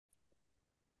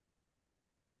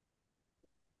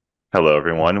Hello,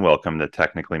 everyone. Welcome to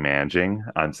Technically Managing.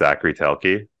 I'm Zachary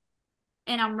Telke,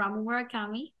 And I'm Ramu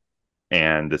Murakami.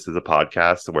 and this is a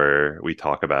podcast where we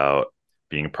talk about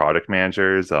being product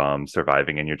managers,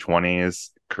 surviving in your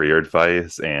 20s, career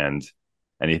advice, and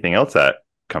anything else that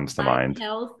comes to Life, mind.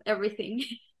 health, everything.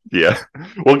 Yeah,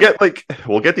 we'll get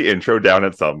the intro down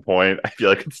at some point. I feel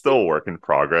like it's still a work in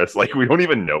progress. Like we don't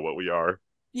even know what we are.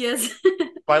 Yes.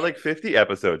 By like 50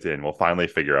 episodes in, we'll finally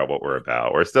figure out what we're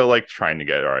about. We're still like trying to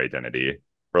get our identity.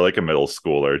 We're like a middle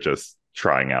schooler just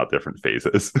trying out different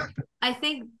phases. I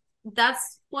think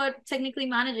that's what technically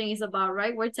managing is about,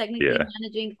 right? We're technically Yeah.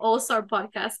 managing also our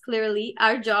podcast, clearly,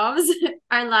 our jobs,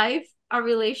 our life, our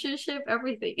relationship,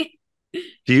 everything.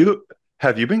 Do you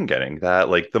have you been getting that?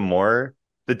 Like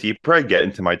the deeper I get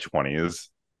into my 20s,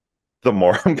 the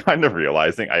more I'm kind of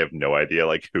realizing I have no idea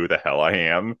like who the hell I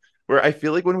am. Where I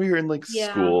feel like when we were in like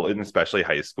Yeah. school and especially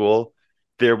high school,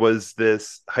 there was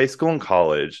this high school and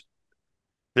college,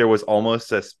 there was almost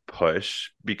this push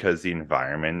because the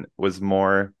environment was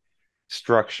more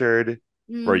structured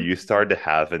where Mm, you started to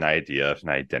have an idea of an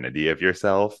identity of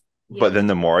yourself. But yep. then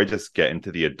the more I just get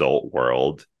into the adult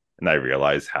world and I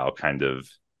realize how kind of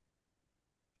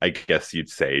I guess you'd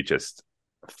say just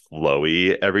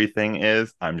flowy everything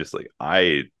is. I'm just like,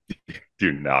 I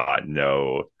do not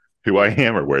know who I Yeah.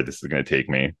 am or where this is going to take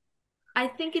me. I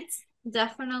think it's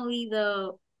definitely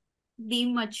the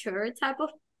mature type of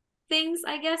things,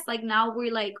 I guess. Like now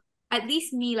we're like, at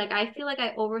least me, like I feel like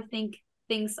I overthink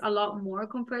things a lot more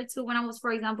compared to when I was,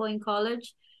 for example, in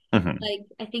college. Mhm. Like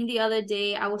I think the other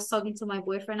day I was talking to my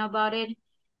boyfriend about it,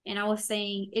 and I was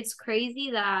saying it's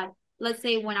crazy that let's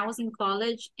say when I was in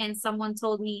college and someone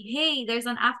told me, "Hey, there's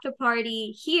an after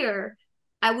party here."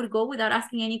 I would go without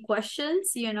asking any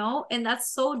questions, and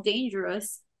that's so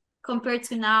dangerous compared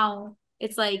to now.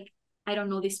 It's like I don't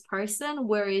know this person.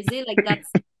 Where is it? Like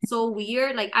that's so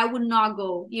weird. Like I would not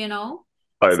go.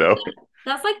 I So know.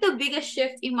 that's like the biggest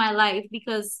shift in my life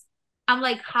because I'm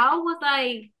like, how was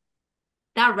I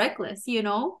that reckless?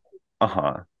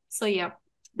 Uh-huh. So yeah,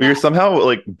 We are that somehow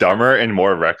like that's dumber and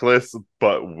more reckless,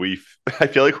 but I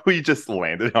feel like we just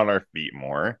landed on our feet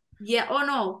more. yeah. Oh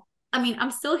no, I mean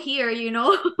I'm still here,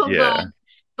 but Yeah.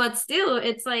 still,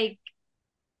 it's like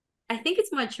I think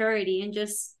it's maturity and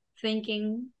just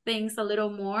thinking things a little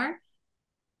more.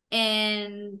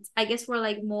 And I guess we're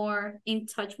like more in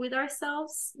touch with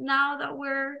ourselves now that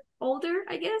we're older,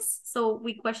 I guess. So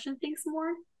we question things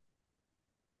more.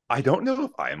 I don't know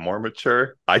if I'm more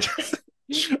mature. I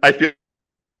feel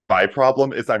my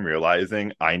problem is I'm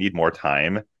realizing I need more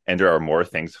time and there are more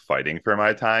things fighting for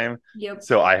my time. Yep.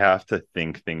 So I have to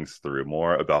think things through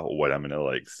more about what I'm gonna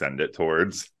like send it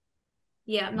towards.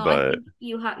 Yeah, no, I But think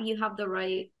you have the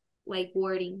right like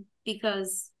wording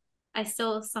because I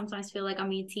still sometimes feel like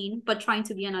I'm 18, but trying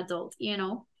to be an adult.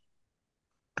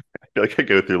 I feel like I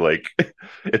go through like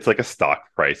it's like a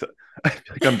stock price. I feel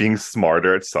like I'm being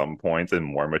smarter at some points and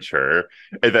more mature.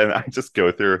 And then I just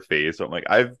go through a phase where I'm like,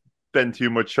 I've been too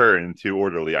mature and too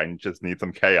orderly. I just need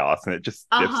some chaos. And it just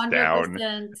A dips hundred down.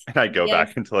 percent. And I go Yes,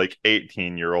 back into like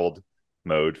 18-year-old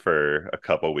mode for a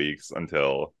couple weeks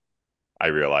until I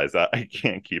realize that I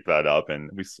can't keep that up and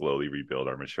we slowly rebuild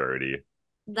our maturity.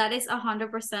 that is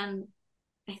 100%.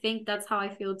 I think that's how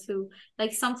I feel too.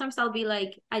 Like sometimes I'll be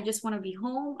like, I just want to be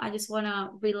home. I just want to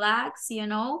relax.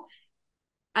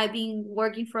 I've been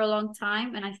working for a long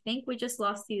time, and I think we just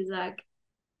lost you, Zach.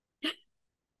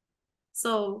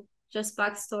 So just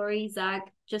backstory,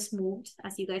 Zach just moved.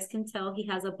 As you guys can tell, he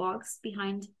has a box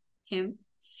behind him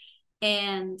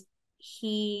and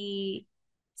he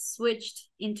switched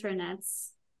internets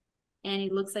and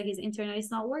it looks like his internet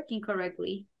is not working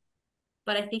correctly.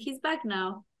 But I think he's back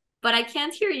now. But I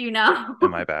can't hear you now.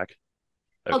 Am I back?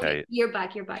 Okay, Okay. you're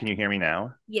back. You're Can back. you hear me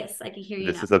now? Yes, I can hear you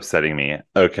This now. is upsetting me.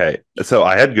 Okay. So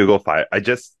I had Google Fiber.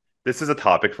 This is a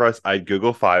topic for us. I had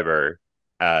Google Fiber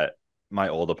at my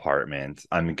old apartment.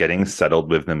 I'm getting settled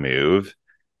with the move,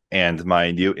 and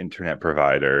my new internet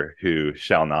provider, who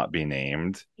shall not be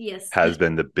named, Yes. has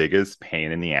been the biggest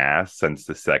pain in the ass since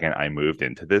the second I moved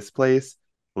into this place.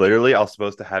 Literally, I was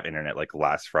supposed to have internet like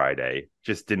last Friday,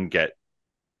 just didn't get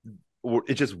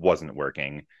it just wasn't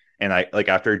working. And I like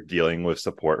after dealing with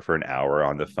support for an hour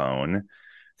on the phone,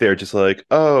 they're just like,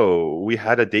 "Oh, we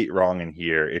had a date wrong in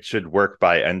here. It should work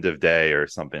by end of day or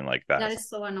something like That that." is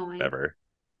so annoying. Whatever.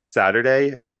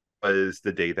 Saturday was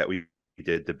the day that we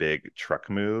did the big truck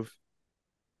move.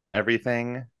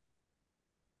 Everything.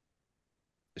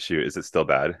 Shoot, is it still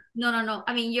bad? No, no, no.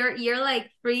 I mean, you're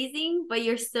like freezing, but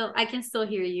I can still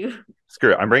hear you.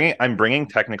 Screw it. I'm bringing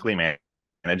technically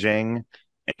managing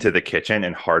into the kitchen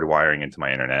and hardwiring into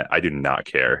my internet. I do not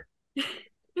care.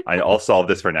 I'll solve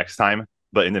this for next time.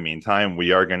 But in the meantime,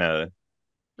 we are gonna.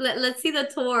 Let's see the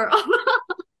tour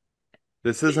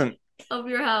This isn't. of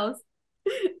your house.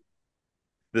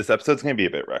 This episode's gonna be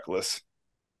a bit reckless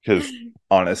because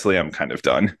honestly, I'm kind of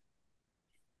done.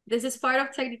 This is part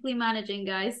of technically managing,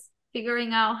 guys.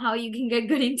 Figuring out how you can get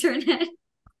good internet.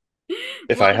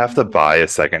 If I have to buy a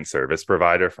second service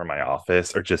provider for my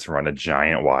office or just run a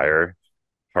giant wire,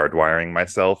 hardwiring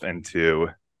myself into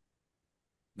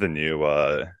the new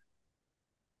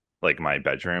like my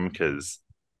bedroom because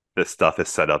this stuff is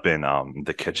set up in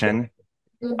the kitchen,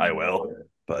 I Mhm. will.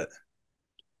 But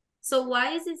So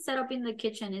why is it set up in the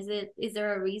kitchen? Is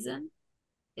there a reason?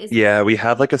 Is it yeah, we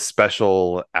have like a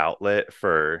special outlet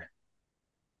for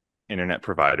internet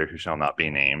provider who shall not be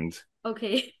named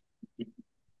okay?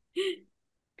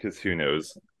 because who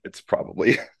knows? It's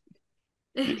probably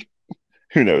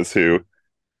who knows who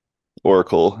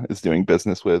Oracle is doing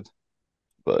business with.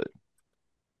 But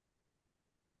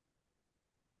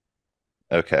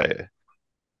okay,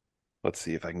 let's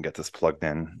see if I can get this plugged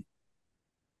in.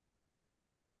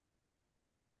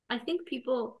 I think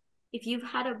people, if you've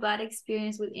had a bad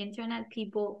experience with internet,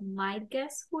 people might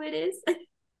guess who it is.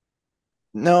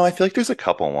 No, I feel like there's a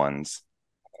couple ones.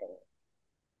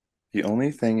 The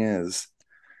only thing is,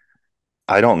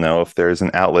 I don't know if there's an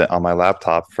outlet on my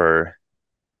laptop for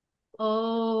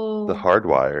the Oh,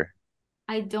 hardwire.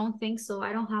 I don't think so.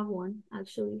 I don't have one,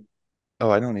 actually. Oh,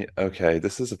 I don't need. Okay,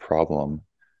 this is a problem.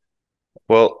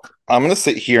 Well, I'm gonna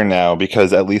sit here now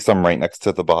because at least I'm right next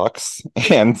to the box,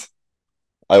 and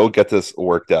I will get this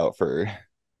worked out for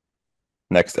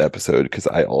next episode because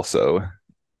I also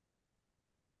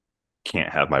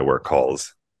can't have my work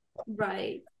calls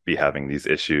Right. be having these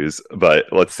issues. But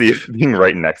let's see if being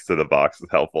right next to the box is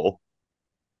helpful.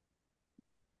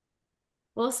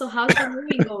 Well, so how's the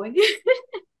moving going?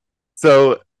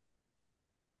 So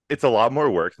it's a lot more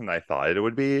work than I thought it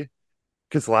would be.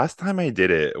 Because last time I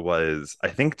did it was, I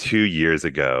think, 2 years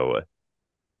ago.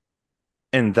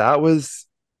 And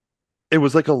it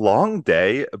was like a long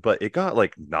day, but it got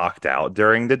like knocked out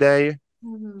during the day.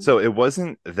 Mhm. So it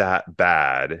wasn't that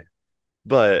bad.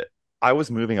 But I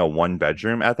was moving a one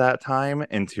bedroom at that time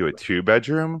into a two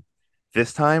bedroom.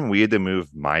 This time we had to move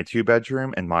my two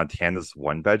bedroom and Montana's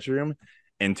one bedroom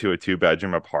into a two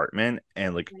bedroom apartment.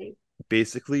 And like Right.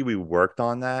 basically we worked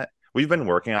on that. We've been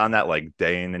working on that like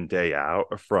day in and day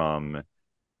out from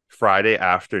Friday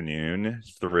afternoon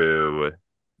through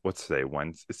what's today?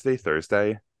 Wednesday? It's today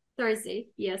Thursday Thursday,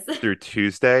 yes. through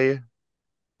Tuesday.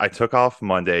 I took off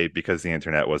Monday because the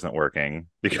internet wasn't working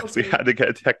because we Okay. had to get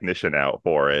a technician out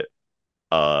for it.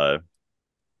 Uh,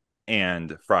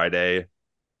 and Friday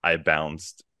I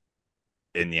bounced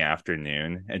in the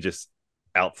afternoon and just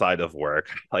outside of work,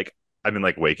 like I've been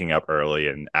like waking up early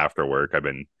and after work, I've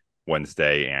been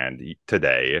Wednesday and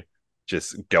today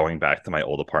just going back to my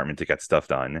old apartment to get stuff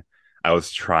done. I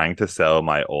was trying to sell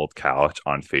my old couch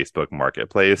on Facebook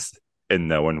Marketplace and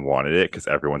no one wanted it because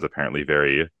everyone's apparently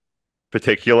very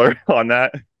particular on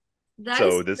that. That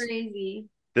is So crazy.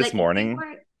 this Like morning,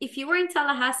 if you were in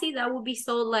Tallahassee, that would be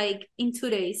sold like in 2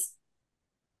 days.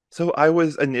 so I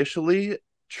was initially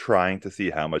trying to see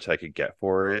how much I could get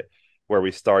for it, where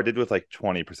we started with like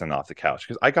 20% off the couch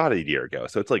because I got it a year ago.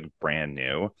 So it's like brand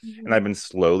new. And I've Mhm. been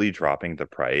slowly dropping the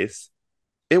price.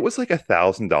 It was like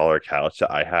 $1,000 couch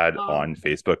that I had Wow. on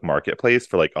Facebook Marketplace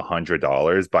for like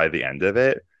 $100 by the end of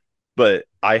it. But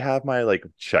I have my like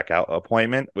checkout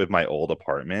appointment with my old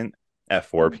apartment at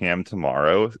 4 p.m.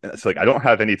 tomorrow. So like I don't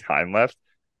have any time left.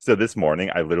 So this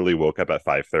morning I literally woke up at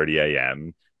 5:30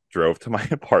 a.m., drove to my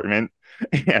apartment,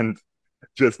 and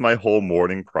just my whole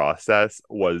morning process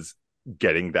was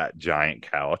getting that giant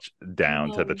couch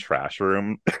down to the No. trash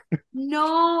room.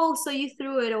 No, so you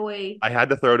threw it away. I had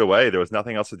to throw it away. There was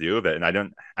nothing else to do with it. And I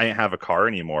didn't have a car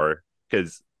anymore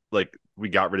because like we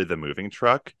got rid of the moving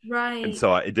truck. And Right.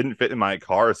 so it didn't fit in my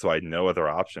car. So I had no other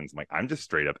options. I'm like, I'm just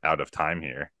straight up out of time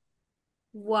here.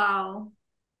 Wow.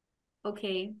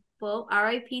 Okay. Well,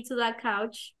 RIP to that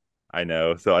couch. I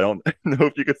know. So I don't know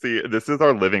if you could see this is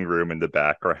our living room in the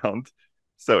background.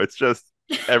 So it's just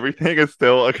everything is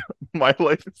still like my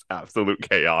life is absolute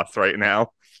chaos right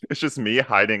now. It's just me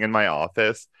hiding in my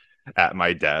office at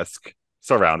my desk,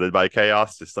 surrounded by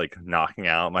chaos, just like knocking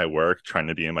out my work, trying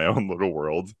to be in my own little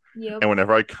world. Yep. And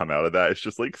whenever I come out of that, it's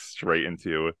just like straight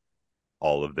into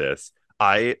all of this.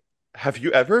 I have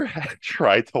you ever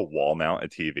tried to wall mount a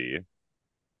TV?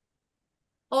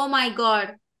 Oh my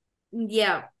God.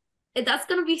 Yeah. That's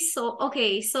gonna be so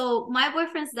okay. So my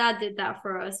boyfriend's dad did that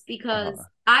for us because Uh-huh.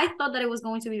 I thought that it was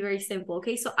going to be very simple.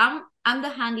 Okay. So I'm the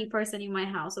handy person in my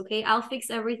house. Okay. I'll fix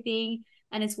everything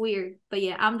and it's weird. But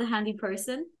yeah, I'm the handy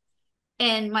person.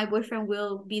 and my boyfriend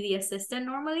will be the assistant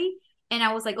normally. And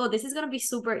I was like, oh, this is gonna be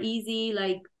super easy,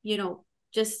 like,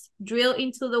 just drill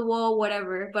into the wall,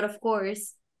 whatever. But of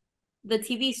course, the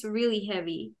TV is really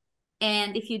heavy.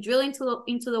 And if you drill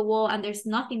into the wall and there's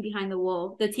nothing behind the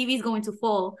wall, the TV is going to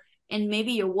fall and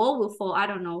maybe your wall will fall. I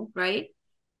don't know, right?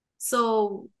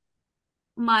 So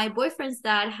my boyfriend's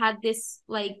dad had this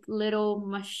like little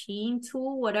machine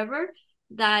tool, whatever,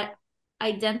 that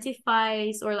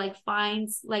identifies or like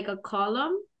finds like a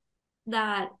column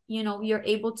that you're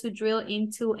able to drill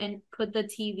into and put the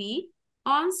TV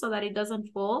on so that it doesn't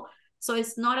fall. So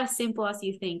it's not as simple as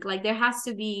you think. Like there has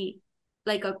to be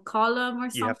like a column or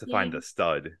You have to find the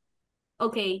something. stud.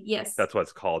 Okay, yes. That's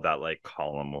what's called, that like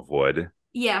column of wood.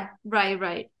 Yeah,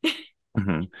 right.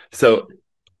 Mhm. So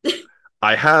So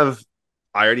I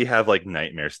already have like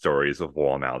nightmare stories of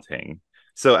wall mounting.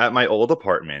 So at my old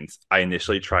apartment, I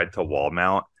initially tried to wall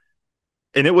mount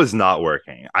and it was not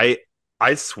working.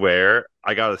 I swear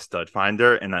I got a stud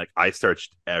finder and like I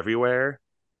searched everywhere.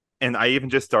 And I even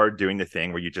just started doing the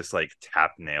thing where you just like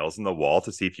tap nails in the wall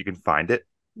to see if you can find it.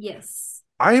 yes.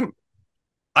 I'm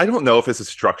I don't know if this is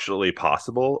structurally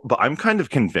possible, but I'm kind of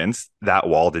convinced that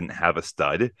wall didn't have a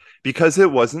stud because it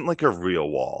wasn't like a real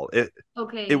wall. It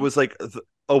Okay. was like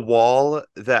a wall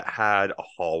that had a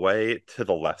hallway to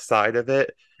the left side of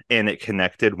it, and it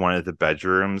connected one of the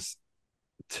bedrooms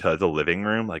to the living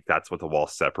room. Like that's what the wall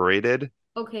separated.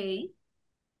 Okay.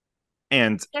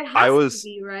 And There I has to was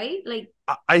be, right? Like,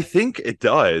 I think it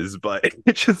does, but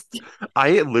it just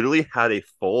I literally had a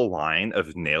full line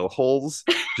of nail holes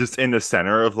just in the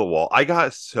center of the wall. I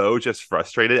got so just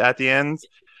frustrated at the end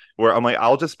where I'm like,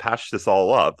 I'll just patch this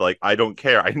all up. Like, I don't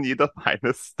care. I need to find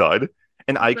a stud,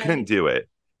 and I couldn't right. do it.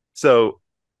 So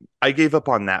I gave up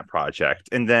on that project.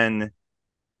 And then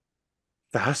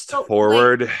fast So wait,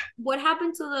 forward, what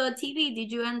happened to the TV?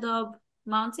 Did you end up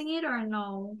mounting it or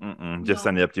no? just No.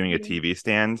 ended up doing a You- TV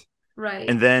stand. Right.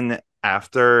 And then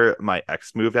after my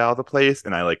ex moved out of the place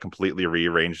and I like completely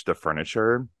rearranged the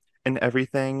furniture and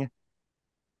everything,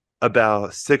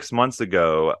 about 6 months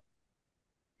ago,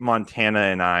 Montana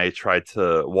and I tried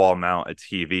to wall mount a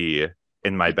TV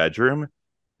in my bedroom.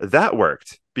 That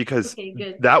worked because Okay,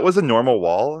 good. that was a normal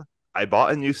wall. I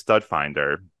bought a new stud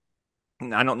finder.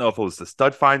 I don't know if it was the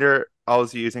stud finder I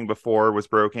was using before was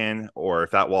broken or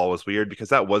if that wall was weird because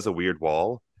that was a weird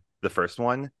wall, the first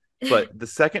one. But the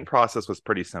second process was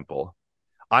pretty simple.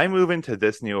 I move into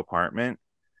this new apartment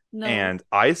No. and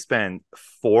I spent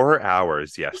 4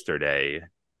 hours yesterday.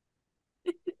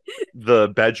 The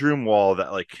bedroom wall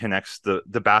that like connects the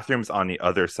bathrooms on the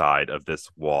other side of this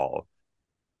wall.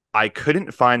 I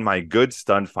couldn't find my good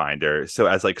stun finder, so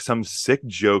as like some sick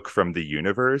joke from the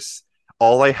universe,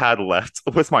 all I had left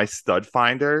was my stud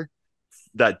finder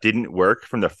that didn't work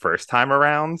from the first time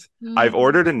around. I've Mm,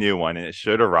 ordered a new one and it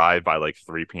should arrive by like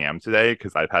 3 p.m. today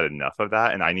because I've had enough of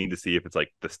that and I need to see if it's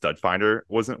like the stud finder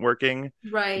wasn't working.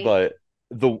 right. But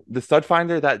the stud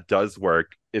finder that does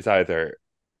work is either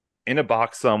in a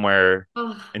box somewhere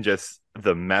Oh, and just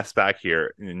the mess back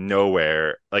here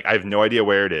nowhere. Like I have no idea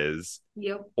where it is,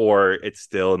 yep. or it's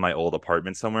still in my old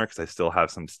apartment somewhere because I still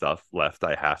have some stuff left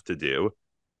I have to do.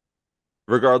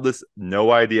 Regardless,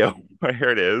 no idea where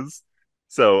it is.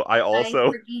 So I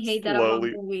freaking hate that about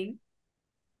moving.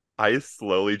 I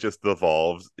slowly just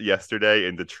evolved yesterday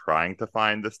into trying to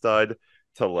find the stud,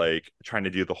 to like trying to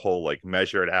do the whole like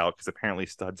measure it out because apparently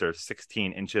studs are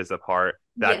 16 inches apart.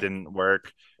 That Yes. didn't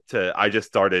work. To I just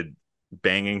started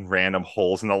banging random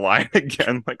holes in the line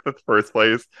again, like the first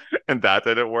place, and that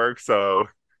didn't work. So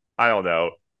I don't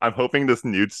know. I'm hoping this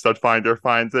new stud finder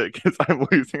finds it because I'm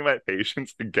losing my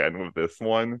patience again with this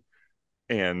one.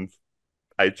 And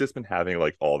I've just been having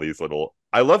like all these little.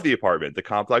 I love the apartment. The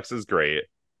complex is great.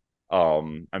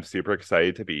 I'm super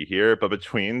excited to be here, but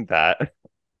between that,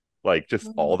 like just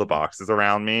all the Mhm. boxes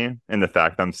around me and the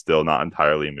fact I'm still not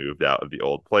entirely moved out of the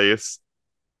old place,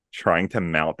 trying to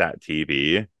mount that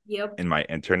TV Yep. and my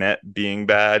internet being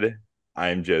bad,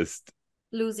 I'm just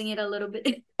Losing it a little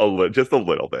bit. just a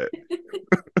little bit.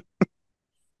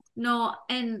 No,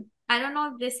 and I don't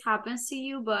know if this happens to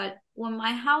you, but when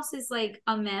my house is like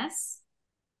a mess,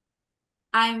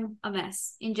 I'm a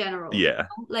mess in general. Yeah.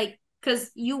 Like,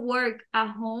 because you work at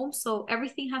home, so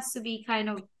everything has to be kind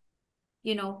of,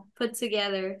 put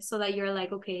together so that you're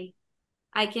like, okay,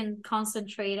 I can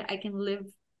concentrate, I can live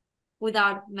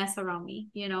without mess around me?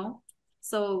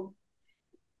 So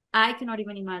I cannot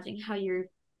even imagine how you're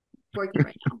working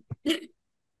right now.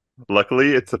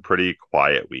 Luckily, it's a pretty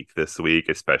quiet week this week,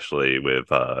 especially with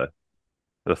the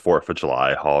 4th of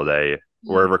July holiday.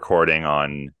 We're Mm, recording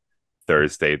on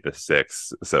Thursday the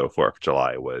 6th, so 4th of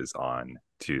July was on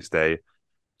Tuesday.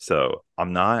 So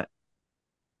I'm not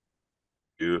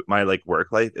my like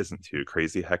work life isn't too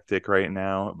crazy hectic right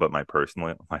now, but my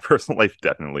personal life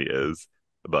definitely is.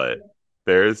 But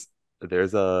there's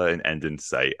there's an end in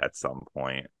sight at some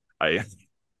point. I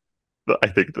I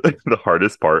think the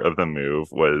hardest part of the move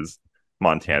was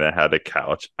Montana had a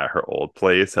couch at her old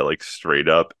place that like straight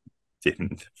up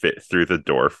didn't fit through the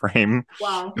door frame.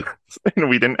 Wow. And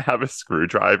we didn't have a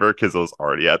screwdriver because it was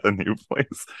already at the new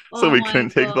place. So Oh we my couldn't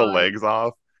take the God. legs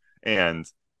off. And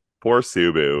poor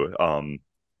Subu,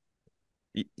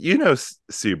 you know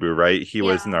Subu, right? He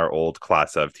was in Yeah. our old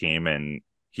class of team and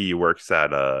he works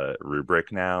at a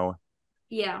Rubric now,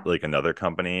 Yeah. like another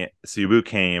company. Subu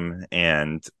came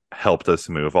and helped us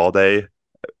move all day.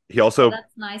 He Oh, also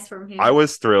that's nice from I him.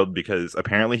 was thrilled because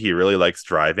apparently he really likes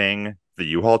driving the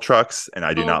U-Haul trucks, and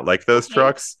I do not Oh, like those okay.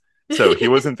 trucks. So he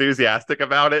was enthusiastic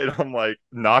about it, and I'm like,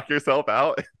 knock yourself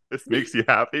out. This makes you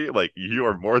happy. Like you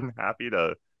are more than happy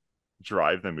to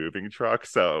drive the moving truck.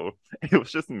 So it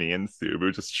was just me and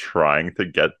Subu just trying to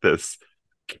get this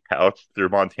couch through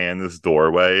Montana's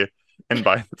doorway. And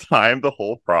by the time the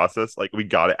whole process, like we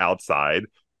got it outside,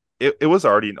 it was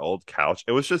already an old couch.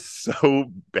 It was just so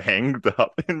banged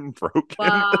up and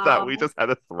broken that we Wow. just had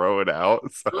to throw it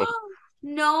out. So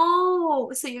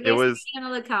No. So you it guys are was, getting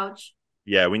another couch.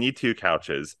 yeah, we need two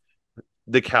couches.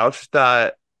 The couch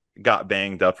that got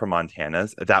banged up from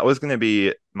Montana's, that was going to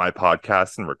be my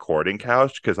podcast and recording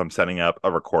couch because I'm setting up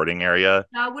a recording area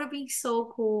That would be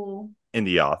so cool. in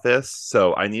the office.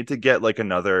 So I need to get like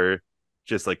another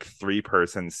just like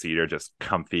 3-person seater, just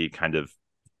comfy kind of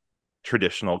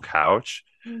traditional couch.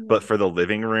 But Mhm. for the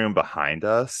living room behind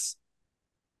us,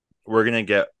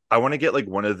 I want to get like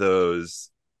one of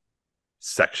those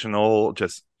sectional,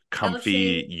 just L comfy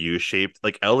shape. U-shaped,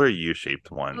 like L or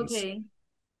U-shaped ones. Okay.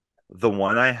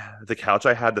 The couch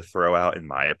I had to throw out in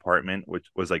my apartment, which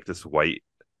was like this white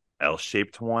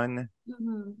L-shaped one,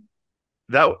 Hmm.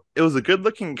 that it was a good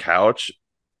looking couch.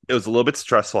 It was a little bit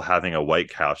stressful having a white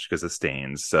couch because of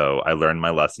stains. So I learned my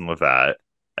lesson with that.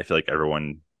 I feel like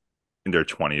everyone in their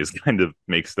 20s kind of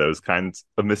makes those kinds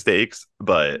of mistakes,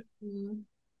 but Hmm.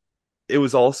 it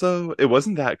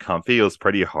wasn't that comfy. It was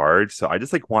pretty hard. So I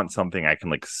just like want something I can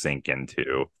like sink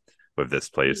into with this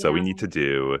place. So we Yeah. need to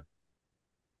do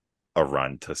a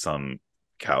run to some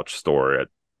couch store at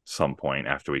some point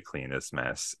after we clean this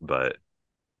mess. But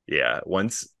yeah,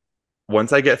 once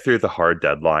I get through the hard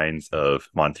deadlines of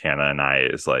Montana and I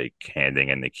is like handing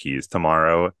in the keys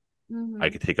tomorrow, I Hmm.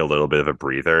 could take a little bit of a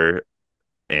breather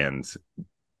and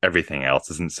everything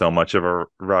else isn't so much of a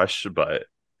rush, but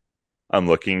I'm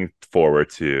looking forward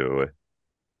to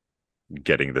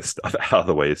getting this stuff out of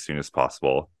the way as soon as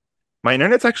possible. My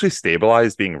internet's actually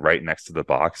stabilized being right next to the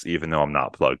box, even though I'm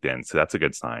not plugged in. So that's a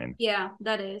good sign. Yeah,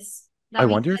 that is. I That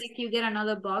means wonder that if if you get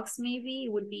another box, maybe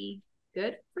it would be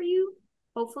good for you,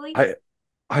 hopefully. I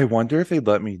I wonder if they'd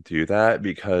let me do that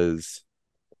because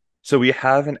so we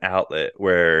have an outlet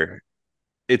where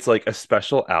it's like a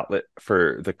special outlet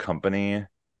for the company,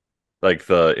 like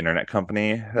the internet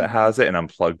company that Mhm. has it, and I'm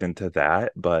plugged into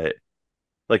that. But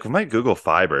like with my Google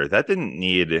Fiber, that didn't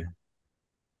need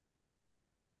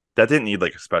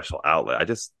like a special outlet. I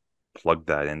just plugged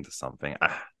that into something.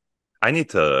 I need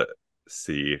to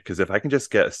see because if I can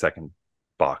just get a second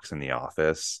box in the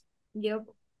office, Yep.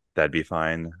 that'd be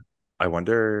fine. I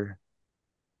wonder.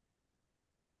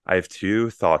 I have two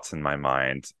thoughts in my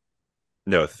mind.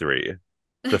 No, three.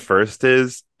 The first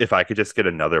is if I could just get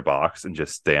another box and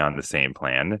just stay on the same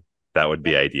plan, that would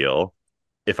be Yep. ideal.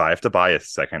 If I have to buy a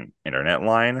second internet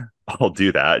line, I'll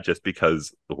do that just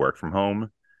because the work from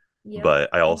home. Yep. But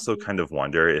I also Mhm. kind of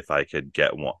wonder if I could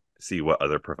get one, see what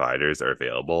other providers are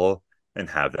available and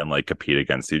have them like compete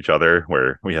against each other,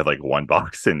 where we have like one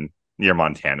box in near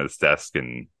Montana's desk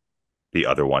and the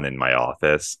other one in my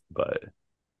office. But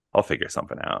I'll figure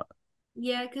something out.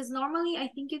 Yeah, because normally I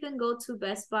think you can go to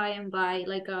Best Buy and buy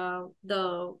like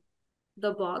the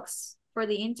box for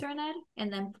the internet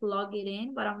and then plug it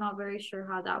in, but I'm not very sure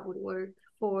how that would work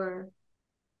for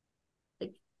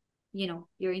like,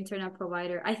 your internet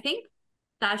provider. I think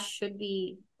that should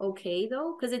be okay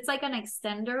though, because it's like an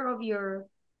extender of your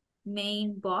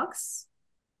main box.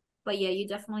 But yeah, you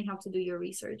definitely have to do your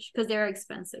research because they're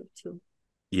expensive too.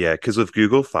 Yeah, because with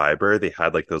Google Fiber, they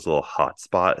had like those little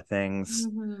hotspot things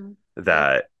Mm-hmm. Yep.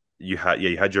 that you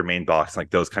had your main box, like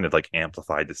those kind of like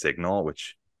amplified the signal,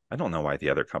 which I don't know why the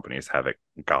other companies haven't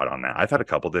got on that. I've had a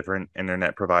couple different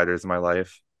internet providers in my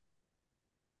life,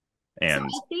 So and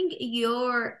I think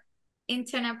your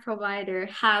internet provider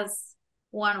has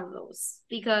one of those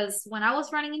because when I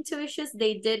was running into issues,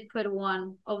 they did put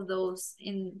one of those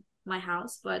in my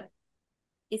house, but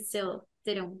it still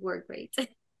didn't work great.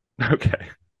 Okay.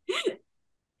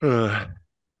 Ugh.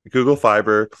 Google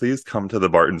Fiber, please come to the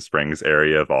Barton Springs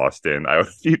area of Austin. I would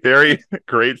be very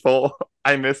grateful.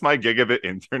 I miss my gigabit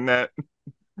internet.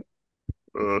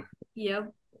 Ugh.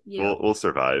 Yep. Yep. We'll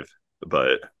survive,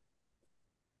 but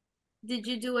Did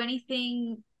you do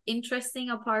anything interesting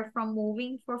apart from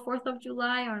moving for 4th of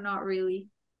July or not really?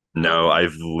 no,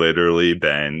 I've literally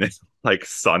been like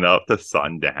sun up to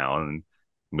sundown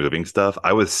moving stuff.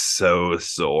 I was so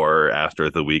sore after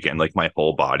the weekend. Like my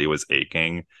whole body was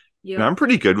aching. And I'm Yep.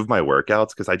 pretty good with my workouts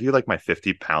because I do like my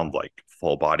 50-pound like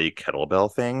full body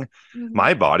kettlebell thing.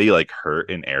 My Hmm. body like hurt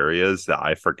in areas that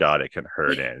I forgot it can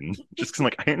hurt in. Just because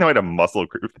like I didn't know I had a muscle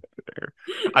group there.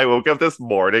 I woke up this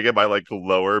morning and my like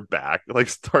lower back like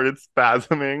started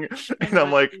spasming. Oh And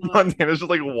I'm my like, God. Montana's just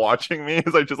like watching me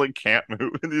as I just like can't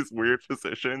move in these weird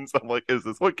positions. I'm like, is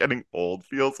this what getting old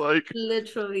feels like?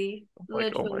 Literally, I'm like,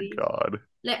 oh my literally. God.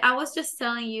 Like I was just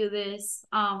telling you this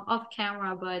off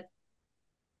camera, but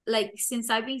like since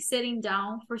I've been sitting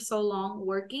down for so long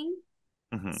working,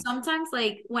 Mhm. sometimes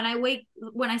like when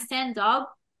I stand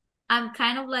up, I'm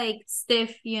kind of like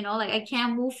stiff, like I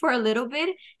can't move for a little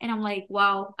bit and I'm like,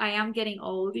 wow, I am getting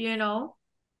old.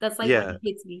 That's like when Yeah. it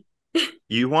hits me.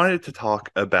 You wanted to talk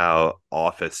about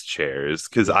office chairs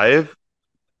because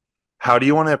how do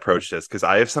you want to approach this? Because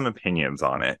I have some opinions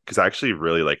on it because I actually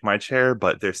really like my chair,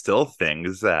 but there's still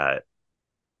things that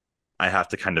I have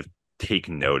to kind of take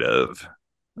note of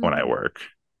when I Mhm. work.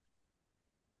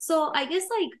 So I guess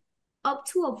like up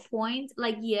to a point,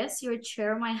 like yes, your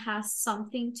chair might have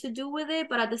something to do with it,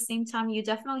 but at the same time, you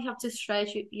definitely have to stretch.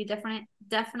 You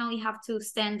definitely have to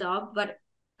stand up. But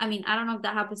I mean, I don't know if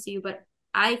that happens to you, but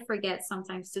I forget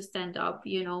sometimes to stand up,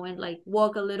 and like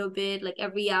walk a little bit, like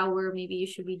every hour, maybe you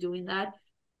should be doing that.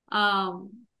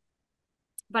 Um,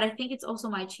 but I think it's also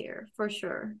my chair for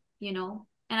sure.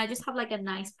 And I just have like a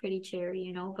nice, pretty chair,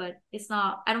 but it's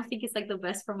not, I don't think it's like the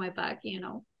best for my back.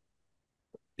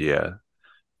 Yeah.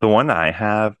 The one I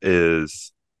have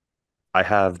is I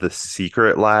have the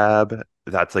Secret Lab.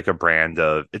 That's like a brand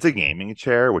of, it's a gaming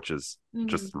chair, which is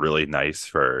just Mhm. really nice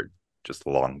for just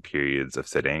long periods of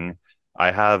sitting.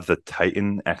 I have the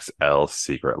Titan XL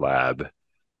Secret Lab.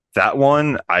 That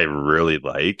one I really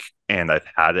like, and I've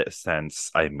had it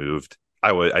since I moved.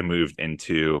 I moved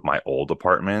into my old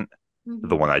apartment,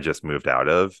 the one Mhm. I just moved out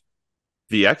of.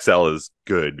 The XL is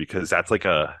good because that's like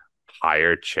a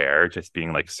higher chair, just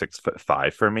being like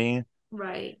 6'5" for me.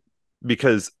 Right.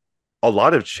 Because a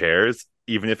lot of chairs,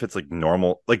 even if it's like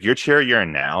normal, like your chair you're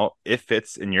in now, it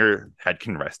fits and your head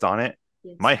can rest on it.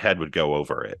 Yes. My head would go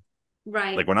over it.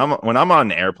 Like Right. when I'm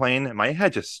on an airplane, my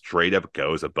head just straight up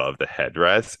goes above the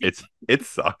headrest. It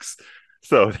sucks.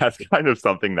 So that's kind of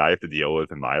something that I have to deal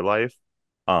with in my life.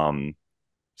 Um,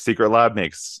 Secret Lab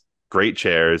makes great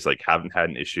chairs, like haven't had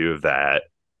an issue of that.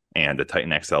 And the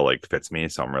Titan XL like fits me,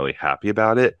 so I'm really happy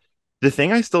about it. The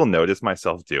thing I still notice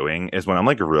myself doing is when I'm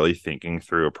like really thinking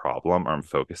through a problem or I'm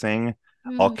focusing,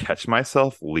 I'll Mm-hmm. catch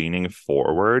myself leaning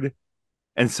forward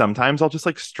and sometimes I'll just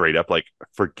like straight up like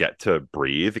forget to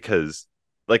breathe because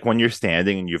like when you're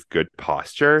standing and you have good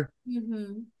posture,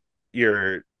 Mm-hmm.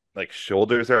 your like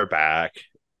shoulders are back,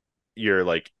 your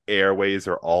like airways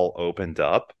are all opened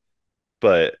up.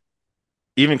 But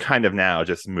even kind of now,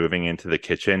 just moving into the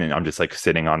kitchen and I'm just like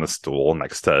sitting on a stool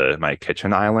next to my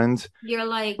kitchen island. You're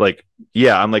like, Like,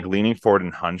 yeah, I'm like leaning forward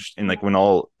and hunched. And like when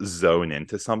I'll zone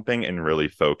into something and really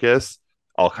focus,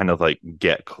 I'll kind of like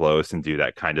get close and do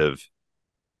that kind of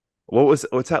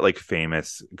what's that like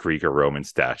famous Greek or Roman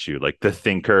statue? Like the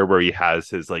thinker where he has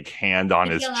his like hand on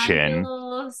his chin.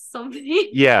 Michelangelo something.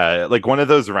 Yeah, like one of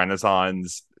those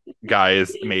Renaissance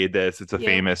guys made this. It's a Yep.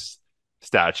 famous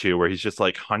statue where he's just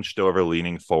like hunched over,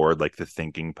 leaning forward, like the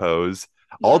thinking pose.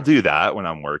 I'll Yep. do that when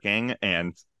I'm working,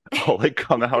 and I'll like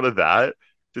come out of that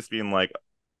just being like,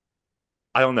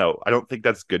 I don't know. I don't think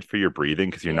that's good for your breathing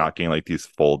because you're Yep. not getting like these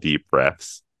full deep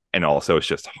breaths. And also, it's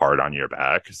just hard on your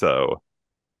back. So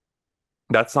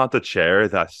that's not the chair.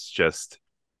 That's just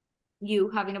You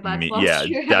having a bad me. Yeah,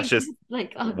 posture, I that's guess. just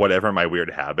Like, okay. whatever my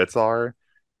weird habits are.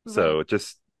 Right. So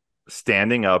just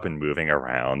standing up and moving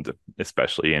around,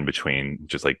 especially in between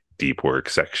just like deep work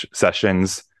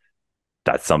sessions,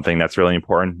 that's something that's really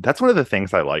important. That's one of the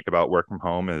things I like about work from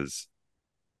home is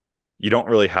you don't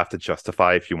really have to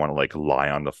justify if you want to like lie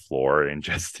on the floor and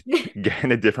just get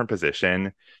in a different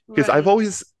position. Because I've Right.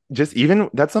 always just even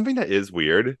that's something that is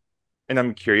weird. And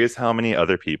I'm curious how many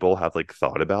other people have like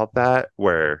thought about that,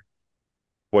 where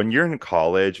when you're in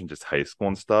college and just high school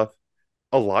and stuff,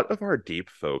 a lot of our deep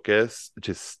focus,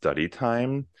 just study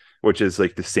time, which is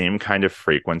like the same kind of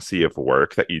frequency of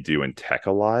work that you do in tech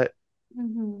a lot.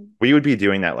 Mm-hmm. We would be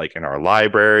doing that like in our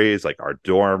libraries, like our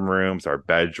dorm rooms, our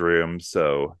bedrooms.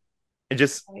 So it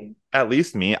just, Right. at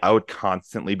least me, I would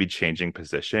constantly be changing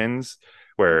positions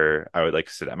where I would like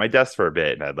sit at my desk for a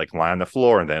bit and I'd like lie on the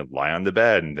floor and then lie on the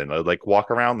bed and then I'd like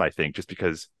walk around, I think, just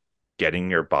because getting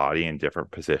your body in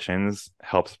different positions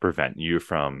helps prevent you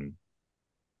from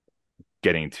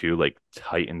getting too like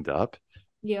tightened up.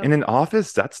 In Yep. an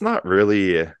office, that's not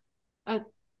really Uh,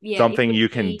 yeah, it something would you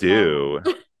can be normal. do.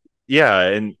 Yeah,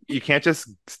 and you can't just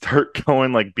start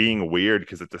going like being weird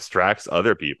because it distracts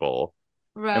other people.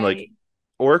 And like Right.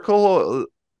 Oracle,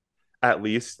 at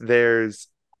least there's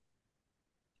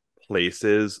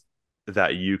places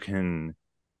that you can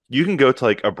go to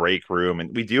like a break room,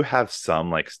 and we do have some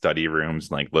like study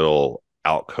rooms, like little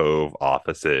alcove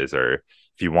offices, or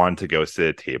if you wanted to go sit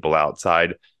at a table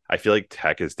outside. I feel like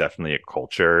tech is definitely a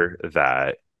culture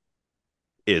that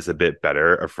is a bit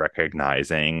better of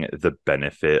recognizing the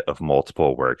benefit of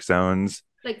multiple work zones.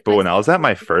 Like But when I was at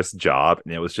my flexibility. first job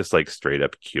and it was just like straight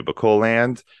up cubicle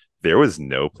land, there was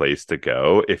no place to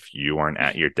go if you weren't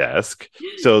at your desk.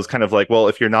 So it was kind of like, well,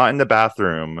 if you're not in the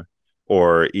bathroom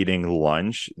or eating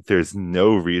lunch, there's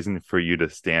no reason for you to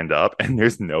stand up and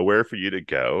there's nowhere for you to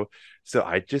go. So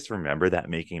I just remember that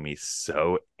making me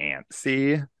so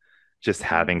antsy, just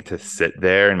having to sit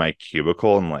there in my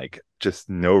cubicle and like just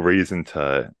no reason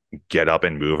to get up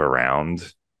and move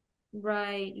around.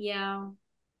 Right, yeah.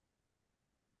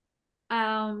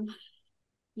 Um,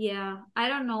 yeah, I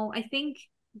don't know. I think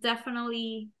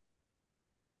definitely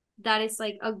that is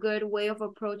like a good way of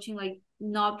approaching like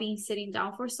not being sitting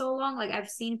down for so long. Like I've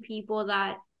seen people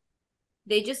that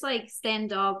they just like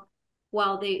stand up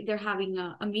while they're having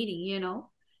a meeting, you know.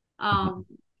 Um,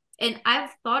 and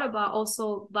I've thought about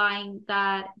also buying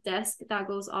that desk that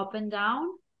goes up and down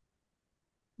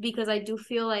because I do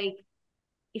feel like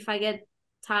if I get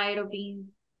tired of being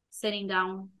sitting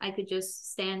down, I could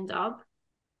just stand up.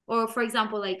 Or for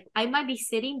example, like I might be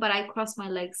sitting, but I cross my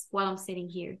legs while I'm sitting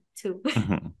here too.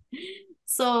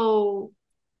 So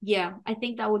yeah, I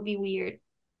think that would be weird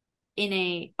in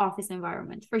a office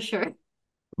environment for sure.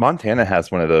 Montana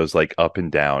has one of those like up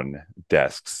and down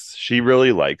desks. She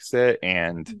really likes it,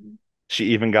 and she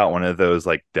even got one of those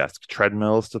like desk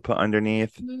treadmills to put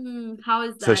underneath. How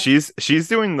is So that? she's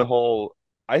doing the whole,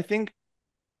 I think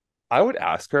I would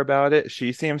ask her about it.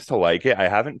 She seems to like it. I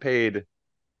haven't paid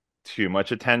too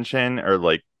much attention or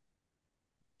like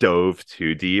dove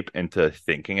too deep into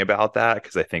thinking about that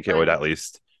because I think it would at Right.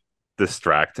 least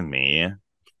distract me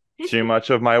too much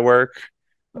of my work.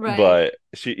 Right. But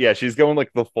she's going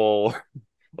like the full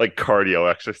like cardio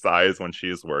exercise when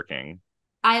she's working.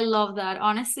 I love that.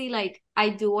 Honestly, like I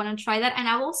do want to try that. And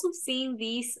I've also seen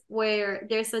these where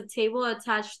there's a table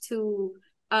attached to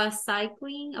a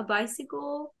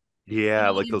bicycle, Yeah,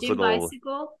 like a those gym little,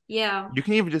 bicycle. Yeah. you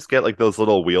can even just get like those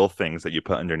little wheel things that you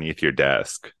put underneath your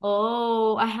desk.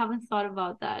 Oh, I haven't thought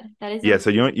about that. That is Yeah, so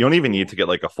actually you don't even need cool. to get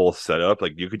like a full setup.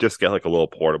 Like you could just get like a little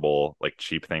portable, like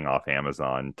cheap thing off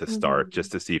Amazon to start Hmm.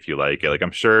 just to see if you like it. Like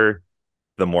I'm sure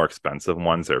the more expensive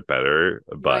ones are better,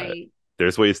 but Right.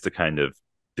 there's ways to kind of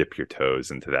dip your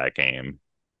toes into that game.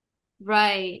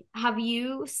 Right. Have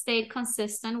you stayed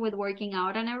consistent with working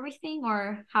out and everything,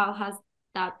 or how has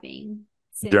that been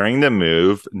since? During the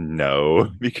move,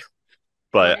 no,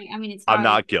 but Right. I mean, it's I'm hard.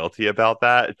 not guilty about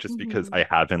that just because Hmm. I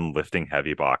have been lifting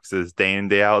heavy boxes day in,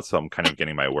 day out. So I'm kind of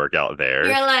getting my workout there.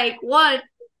 You're like, what?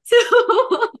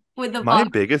 Two with the My box.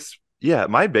 biggest, yeah,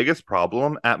 my biggest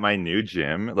problem at my new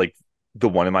gym, like the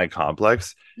one in my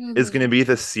complex, is going to Hmm. be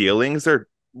the ceilings are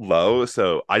low.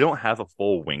 So I don't have a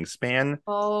full wingspan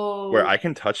where Oh, I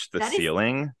can touch the that is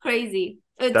ceiling. crazy.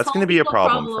 A That's going to tall be a people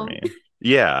problem for problem. me.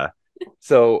 Yeah.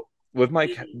 So with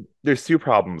there's two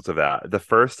problems with that. The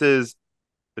first is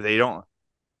they don't,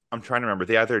 I'm trying to remember,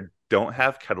 they either don't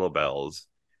have kettlebells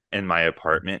in my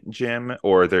apartment gym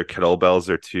or their kettlebells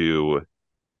are too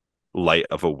light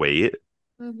of a weight.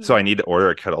 So I Hmm. need to order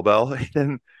a kettlebell. And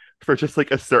then for just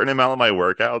like a certain amount of my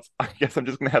workouts, I guess I'm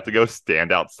just gonna have to go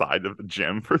stand outside of the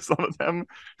gym for some of them,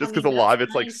 I just because mean, a lot that's of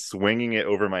it's like nice. swinging it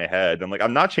over my head. I'm like,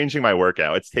 I'm not changing my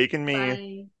workout. It's taken me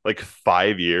Right. like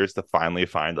 5 years to finally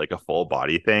find like a full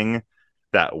body thing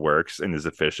that works and is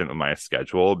efficient with my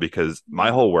schedule because my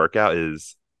Mhm. whole workout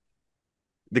is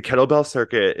the kettlebell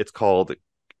circuit. It's called,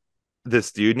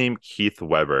 this dude named Keith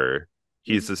Weber.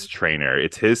 He's this Mhm. trainer.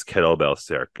 It's his kettlebell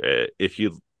circuit. If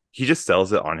you He just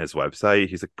sells it on his website.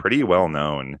 He's like pretty well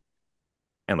known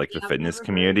in like the Yeah, I've fitness never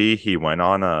heard. community. He went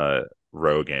on a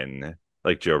Rogan,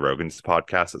 like Joe Rogan's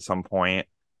podcast at some point.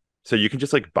 So you can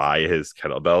just like buy his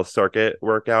kettlebell circuit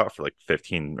workout for like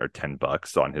 15 or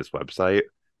 $10 on his website.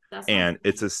 That sounds And nice.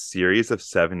 it's a series of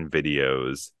 7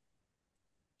 videos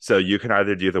So you can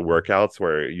either do the workouts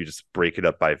where you just break it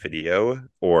up by video,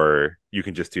 or you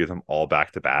can just do them all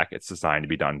back to back. It's designed to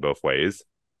be done both ways.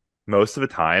 Most of the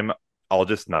time, I'll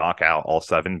just knock out all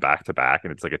seven back to back,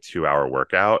 and it's like a 2 hour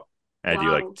workout. And I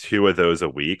do like Wow. two of those a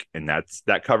week, and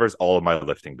that covers all of my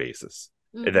lifting bases.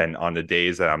 And Mm-hmm. then on the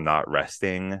days that I'm not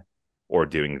resting or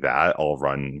doing that, I'll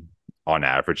run on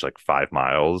average like 5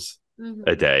 miles a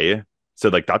Mm-hmm. day. So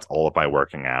like that's all of my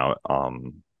working out.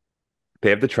 They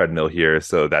have the treadmill here,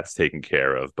 so that's taken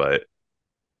care of, but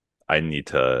I need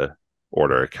to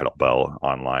order a kettlebell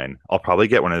online. I'll probably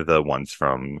get one of the ones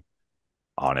from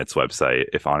Onnit's website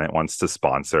if Onnit wants to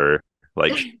sponsor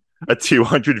like a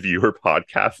 200 viewer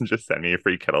podcast and just send me a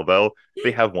free kettlebell.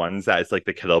 They have ones that it's like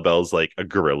the kettlebell's like a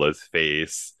gorilla's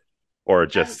face or Um,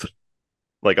 just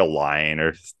like a lion,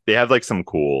 or they have like some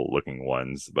cool looking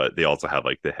ones, but they also have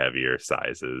like the heavier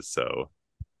sizes. So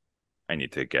I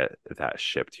need to get that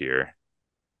shipped here.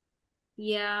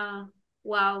 yeah.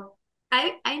 Wow.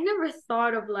 I never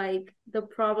thought of like the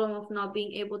problem of not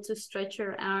being able to stretch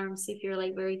your arms if you're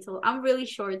like very tall. I'm really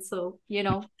short, so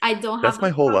I don't have That's my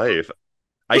this whole problem. life.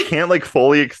 I can't like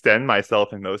fully extend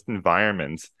myself in most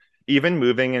environments. Even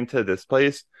moving into this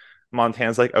place,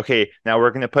 Montana's like, okay, now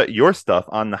we're going to put your stuff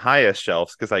on the highest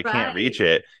shelves because I can't Right. reach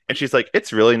it. And she's like,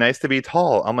 it's really nice to be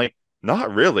tall. I'm like,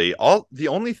 not really. The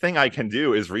only thing I can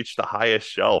do is reach the highest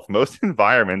shelf. Most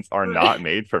environments are not Right.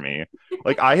 made for me.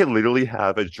 Like I literally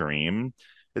have a dream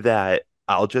that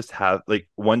I'll just have like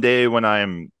one day when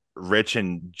I'm rich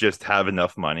and just have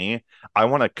enough money, I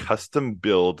want to custom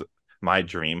build my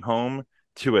dream home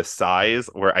to a size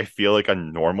where I feel like a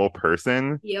normal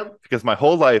person, Yep. because my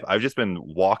whole life I've just been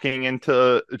walking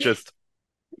into just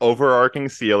overarching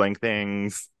ceiling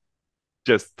things,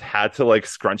 just had to like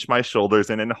scrunch my shoulders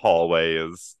in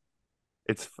hallways.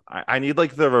 I need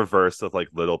like the reverse of like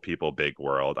little people big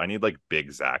world. I need like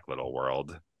big Zach little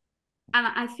world. And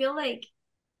I feel like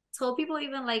tall people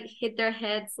even like hit their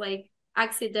heads like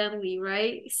accidentally,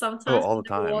 right? Oh, Sometimes all when the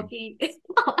they're time. walking,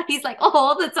 he's like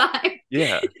all the time.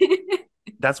 Yeah.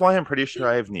 That's why I'm pretty sure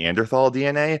I have Neanderthal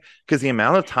DNA, because the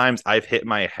amount of times I've hit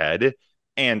my head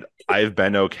and I've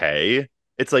been okay,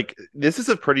 it's like this is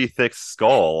a pretty thick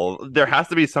skull. There has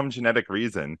to be some genetic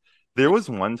reason. There was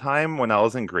one time when I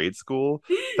was in grade school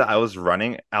that I was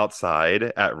running outside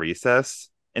at recess,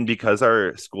 and because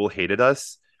our school hated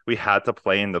us, we had to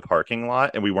play in the parking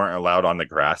lot and we weren't allowed on the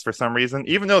grass for some reason,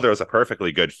 even though there was a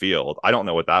perfectly good field. I don't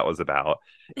know what that was about.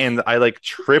 And I like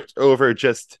tripped over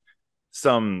just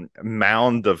some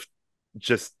mound of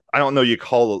just I don't know you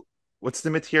call what's the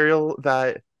material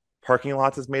that parking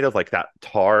lots is made of, like that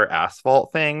tar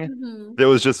asphalt thing. Mhm. There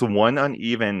was just one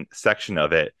uneven section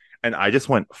of it, and I just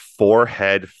went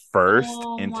forehead first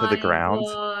Oh into the my ground.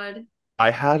 God.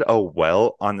 I had a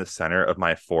welt on the center of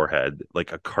my forehead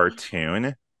like a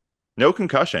cartoon. No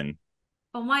concussion,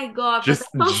 Oh my God, but that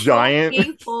just sounds so giant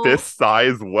painful. fist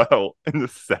size welt in the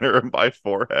center of my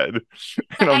forehead.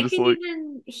 And Like I'm I just can like,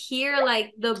 even hear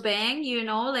like the bang,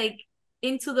 like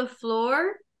into the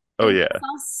floor. oh And that yeah.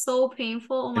 sounds so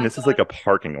painful. Oh And my this is like God. a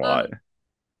parking lot.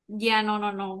 Yeah, no,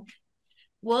 no, no.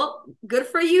 Well, good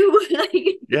for you.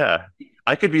 Like Yeah.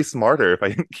 I could be smarter if I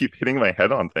didn't keep hitting my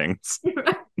head on things.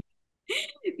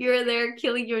 you're there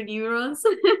killing your neurons.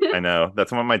 I know.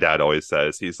 That's what my dad always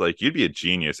says. He's like, you'd be a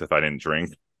genius if I didn't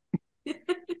drink.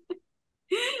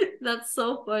 That's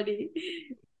so funny.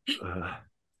 Ugh.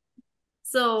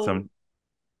 So, Some,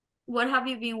 what have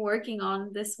you been working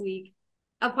on this week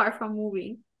apart from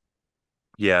moving?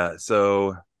 yeah.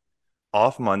 So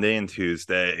off Monday and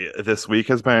Tuesday, this week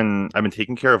I've been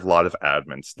taking care of a lot of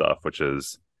admin stuff, which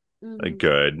is Hmm.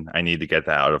 good. I need to get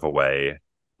that out of the way.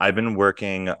 I've been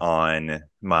working on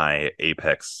my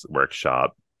Apex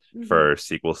workshop Hmm. for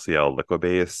SQL CL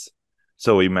Liquibase.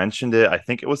 So we mentioned it, I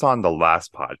think it was on the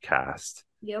last podcast.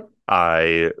 Yep.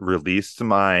 I released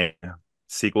my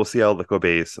SQL CL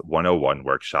Liquibase 101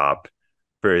 workshop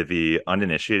for the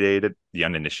uninitiated.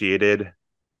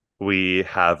 We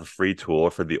have a free tool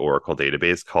for the Oracle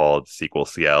database called SQL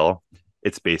CL.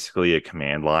 It's basically a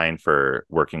command line for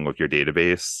working with your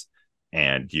database,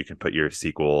 and you can put your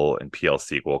SQL and PL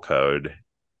SQL code.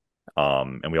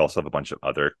 And we also have a bunch of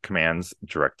other commands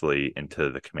directly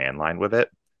into the command line with it.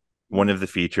 One of the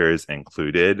features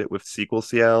included with SQL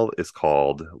CL is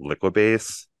called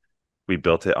Liquibase. We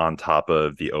built it on top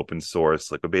of the open source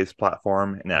Liquibase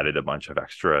platform and added a bunch of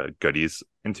extra goodies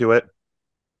into it.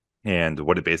 And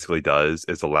what it basically does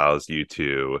is allows you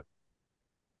to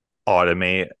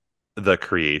automate the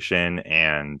creation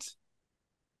and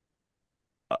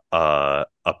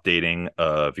updating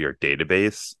of your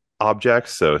database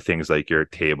objects. So things like your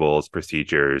tables,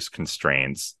 procedures,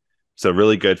 constraints. So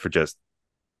really good for just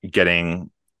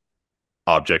getting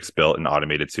objects built and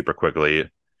automated super quickly,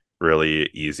 really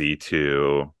easy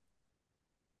to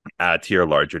add to your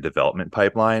larger development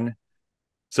pipeline.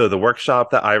 So the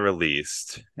workshop that I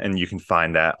released, and you can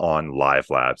find that on Live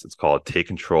Labs, it's called Take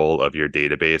Control of Your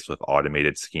Database with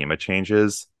Automated Schema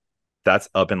Changes. That's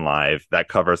up and live. That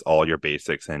covers all your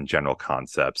basics and general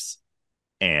concepts.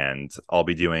 And I'll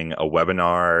be doing a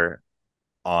webinar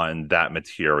on that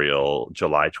material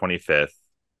July 25th.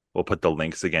 We'll put the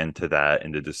links again to that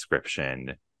in the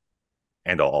description.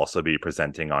 And I'll also be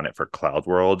presenting on it for Cloud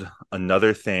World.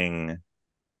 Another thing,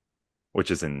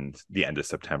 which is in the end of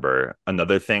September,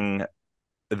 another thing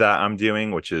that I'm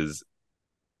doing, which is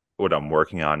what I'm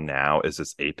working on now, is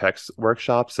this Apex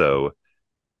workshop. So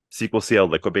SQL CL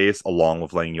Liquibase, along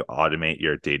with letting you automate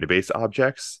your database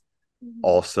objects, Mhm.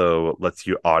 also lets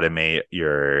you automate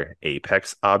your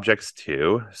Apex objects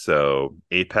too. So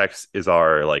Apex is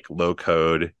our like low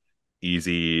code,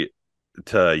 easy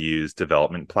to use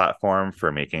development platform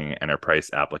for making enterprise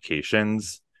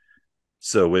applications.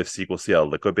 So with SQL CL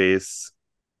Liquibase,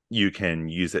 you can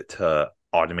use it to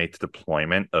automate the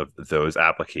deployment of those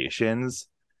applications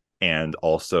and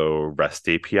also REST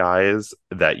APIs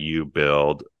that you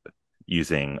build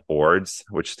using ORDS,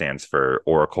 which stands for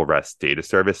Oracle REST Data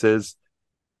Services.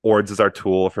 ORDS is our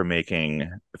tool for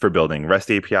building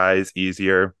REST APIs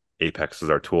easier. Apex is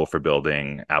our tool for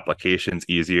building applications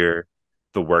easier.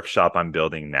 The workshop I'm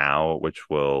building now, which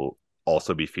will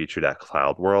also be featured at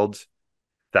Cloud World,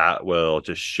 that will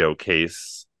just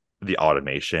showcase the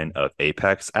automation of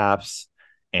Apex apps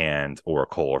and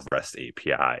Oracle REST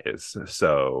APIs.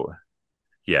 So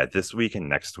yeah, this week and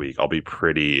next week I'll be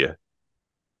pretty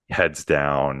heads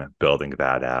down building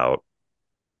that out.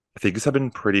 Things have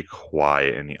been pretty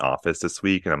quiet in the office this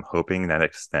week, and I'm hoping that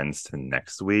extends to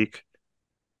next week.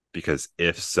 Because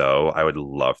if so, I would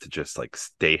love to just like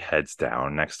stay heads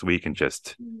down next week and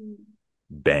just Mm.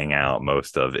 bang out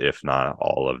most of, if not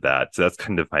all of that. So that's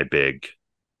kind of my big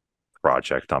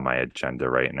project on my agenda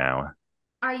right now.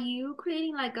 Are you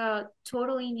creating like a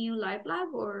totally new live lab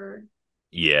or?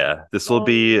 Yeah, this will Oh,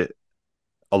 be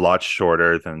a lot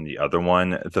shorter than the other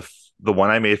one. The one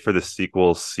I made for the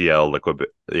SQL CL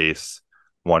Liquibase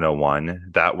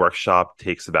 101, that workshop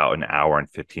takes about an hour and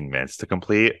 15 minutes to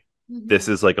complete. This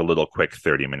mhm. is like a little quick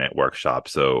 30-minute workshop.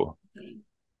 So Okay.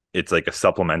 it's like a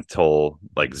supplemental,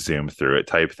 like zoom through it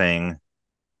type thing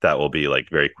that will be like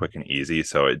very quick and easy.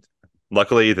 So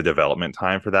luckily the development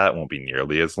time for that won't be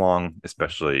nearly as long,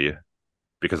 especially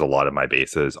because a lot of my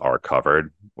bases are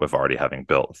covered with already having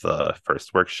built the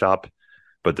first workshop.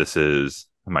 But this is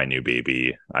my new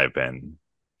baby I've been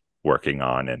working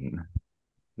on and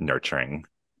nurturing.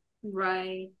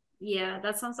 Right. Yeah,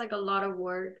 that sounds like a lot of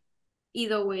work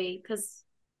either way, because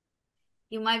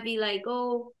you might be like,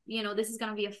 oh, this is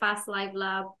gonna be a fast live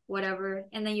lab, whatever.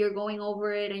 And then you're going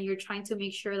over it and you're trying to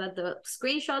make sure that the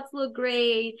screenshots look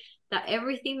great, that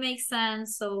everything makes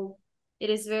sense. So it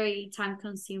is very time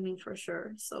consuming for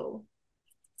sure. So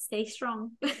stay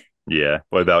strong. Yeah.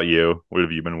 What about you? What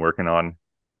have you been working on?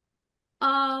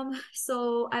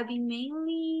 So I've been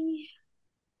mainly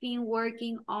been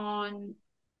working on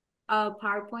a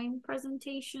PowerPoint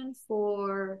presentation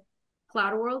for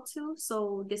Cloud World too.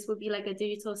 So this would be like a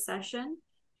digital session.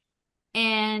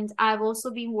 And I've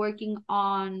also been working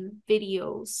on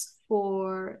videos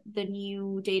for the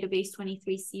new Database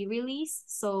 23C release.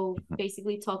 So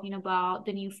basically talking about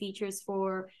the new features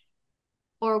for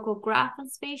Oracle Graph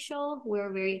and Spatial.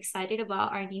 We're very excited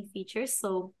about our new features.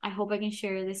 So I hope I can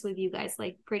share this with you guys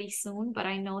like pretty soon. But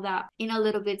I know that in a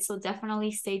little bit. So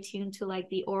definitely stay tuned to like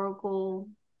the Oracle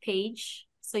page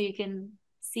so you can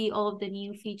see all of the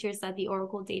new features that the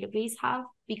Oracle database have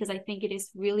because I think it is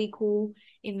really cool.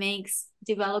 It makes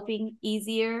developing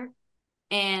easier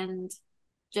and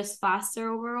just faster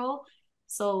overall.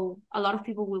 So a lot of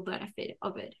people will benefit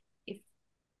of it if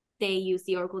they use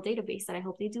the Oracle database, that I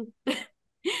hope they do.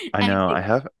 I And know if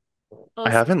I oh,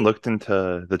 haven't sorry. looked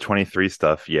into the 23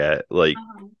 stuff yet. Like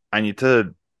Um, I need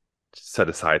to set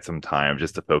aside some time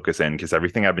just to focus in because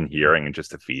everything I've been hearing and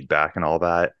just the feedback and all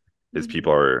that is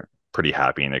people mhm. are pretty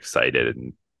happy and excited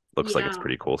and looks like it's Yeah.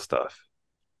 pretty cool stuff.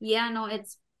 Yeah, no,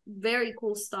 it's very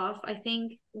cool stuff. I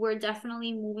think we're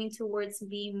definitely moving towards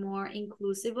being more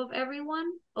inclusive of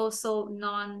everyone. Also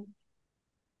non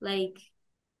like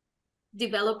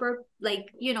developer,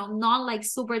 like, non like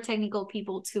super technical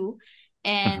people too.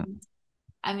 And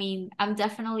I mean, I'm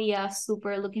definitely a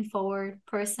super looking forward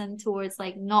person towards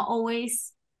like not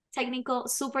always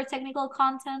super technical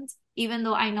content, even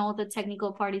though I know the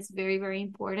technical part is very, very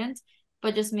important,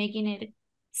 but just making it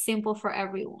simple for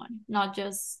everyone, not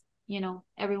just,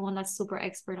 everyone that's super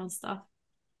expert on stuff.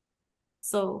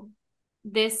 So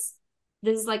this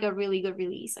this is like a really good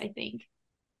release, I think.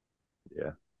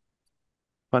 Yeah.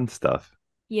 Fun stuff.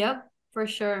 Yep, for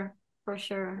sure. For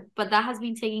sure. But that has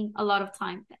been taking a lot of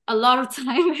time. A lot of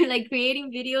time. Like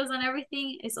creating videos and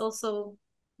everything is also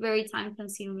very time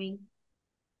consuming.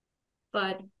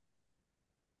 But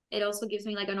it also gives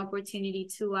me like an opportunity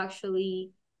to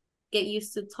actually get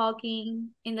used to talking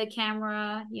in the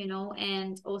camera,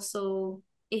 and also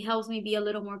it helps me be a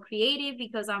little more creative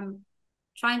because I'm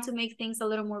trying to make things a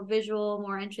little more visual,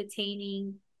 more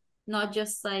entertaining, not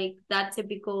just like that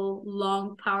typical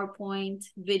long PowerPoint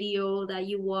video that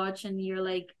you watch and you're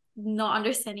like not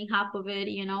understanding half of it.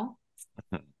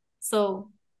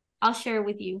 So I'll share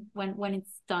with you when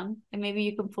it's done, and maybe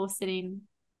you can post it in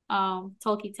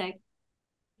Talkie Tech.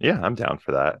 Yeah, I'm down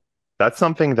for that. That's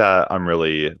something that I'm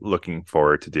really looking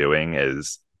forward to doing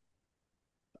is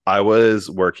I was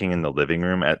working in the living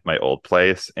room at my old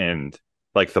place and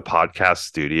like the podcast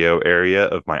studio area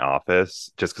of my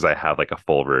office, just because I have like a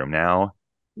full room now.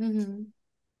 Mm-hmm.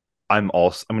 I'm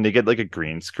going to get like a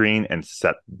green screen and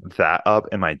set that up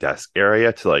in my desk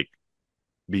area to like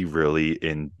be really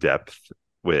in depth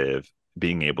with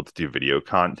being able to do video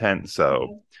content.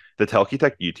 So the Telky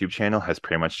Tech YouTube channel has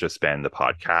pretty much just been the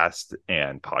podcast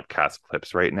and podcast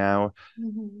clips right now,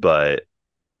 Mm-hmm. but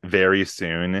very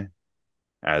soon,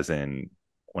 as in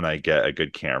when I get a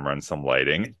good camera and some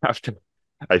lighting after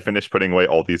I finish putting away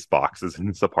all these boxes in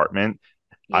this apartment,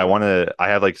 Yeah. I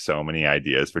have like so many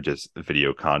ideas for just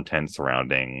video content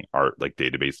surrounding art, like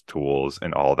database tools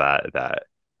and all that, that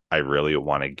I really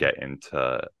want to get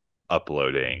into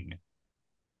uploading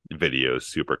videos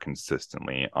super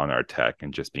consistently on our tech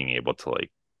and just being able to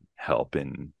like help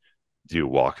and do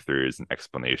walkthroughs and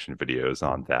explanation videos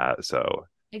on that. So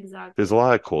there's a Exactly.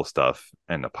 lot of cool stuff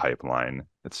in the pipeline.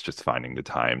 It's just finding the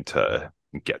time to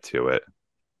get to it.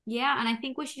 Yeah, and I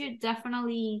think we should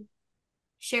definitely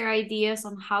share ideas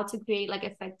on how to create like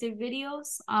effective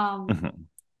videos. Mhm.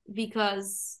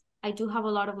 Because I do have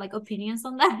a lot of like opinions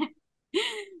on that.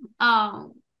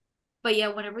 um, but yeah,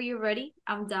 whenever you're ready,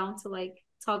 I'm down to like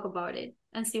talk about it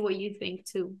and see what you think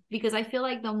too. Because I feel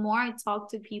like the more I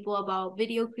talk to people about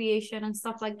video creation and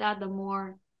stuff like that, the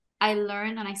more I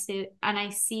learn and I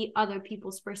see other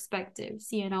people's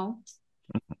perspectives.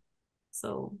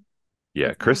 So Yeah,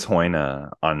 it's Chris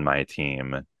Hoyna on my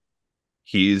team,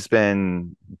 he's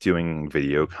been doing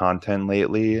video content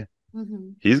lately.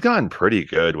 mm-hmm. He's gotten pretty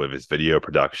good with his video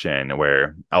production,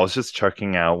 where I was just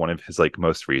checking out one of his like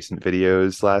most recent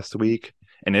videos last week,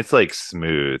 and it's like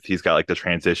smooth. He's got like the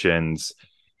transitions,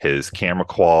 his camera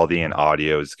quality and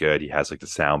audio is good. He has like the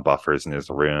sound buffers in his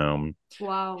room. He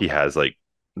Wow. has like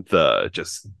the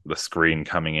screen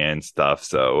coming in stuff.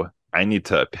 So I need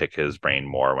to pick his brain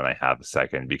more when I have a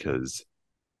second because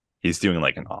he's doing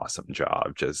like an awesome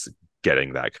job just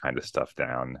getting that kind of stuff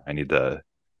down. I need to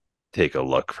take a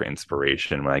look for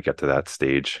inspiration when I get to that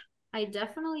stage. I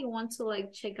definitely want to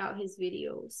like check out his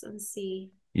videos and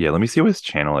see. Yeah, let me see what his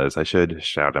channel is. I should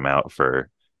shout him out for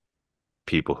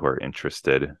people who are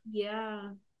interested. I'm Yeah.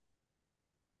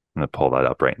 gonna pull that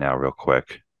up right now, real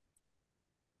quick.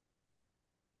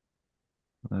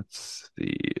 Let's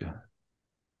see.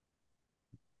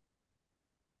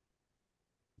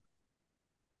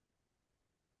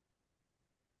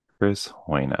 Chris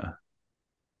Hoyna.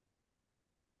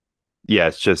 Yeah,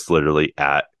 it's just literally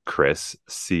at Chris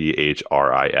Chris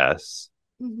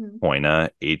Mm-hmm. Hoyna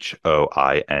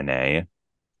Hoina.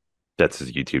 That's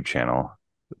his YouTube channel.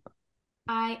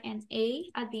 I and A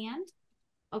at the end.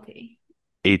 Okay.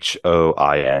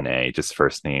 Hoina, just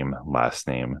first name, last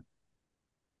name.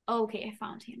 Okay, I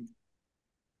found him.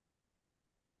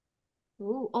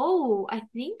 Ooh, oh, I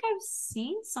think I've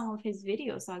seen some of his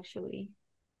videos actually.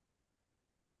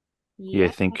 Yeah, Yeah, I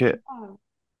think I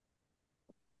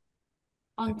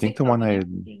on think the TikTok one and I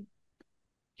everything.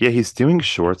 yeah, he's doing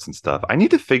shorts and stuff. I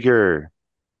need to figure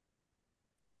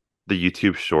the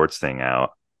YouTube shorts thing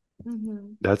out.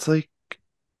 Mm-hmm. That's like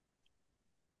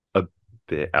a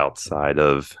bit outside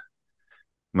of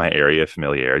my area of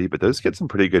familiarity, but those get some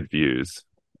pretty good views.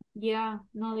 Yeah,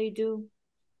 no, they do.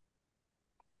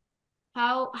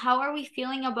 How are we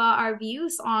feeling about our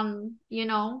views on,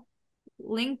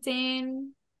 LinkedIn,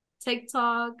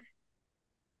 TikTok,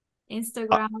 I,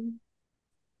 Instagram?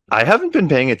 I haven't been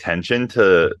paying attention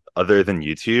to other than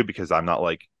YouTube because I'm not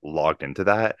like logged into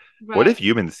that. What Right. have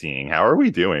you been seeing? How are we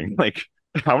doing? Like,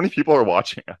 how many people are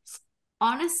watching us?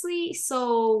 Honestly,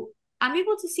 so I'm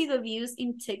able to see the views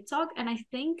in TikTok, and I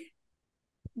think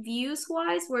views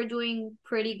wise, we're doing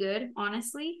pretty good,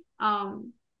 honestly.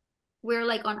 We're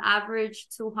like on average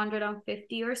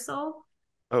 250 or so.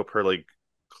 Oh, per like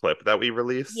clip that we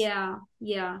release. Yeah,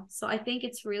 yeah. So I think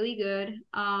it's really good.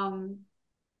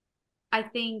 I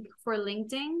think for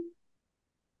LinkedIn,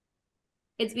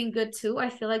 it's been good too. I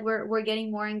feel like we're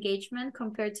getting more engagement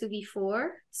compared to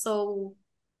before. So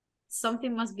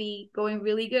something must be going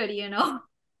really good, you know?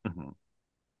 Mhm.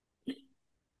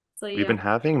 So We've yeah. been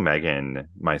having Megan,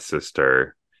 my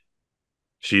sister.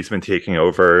 She's been taking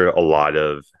over a lot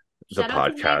of the Shout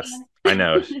out to podcast. I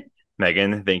know. Megan.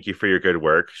 Megan, thank you for your good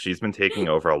work. She's been taking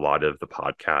over a lot of the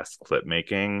podcast clip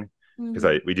making because Hmm.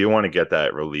 I we do want to get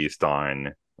that released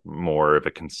on more of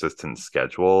a consistent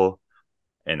schedule.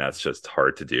 And that's just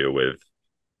hard to do with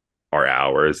our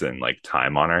hours and like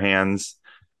time on our hands.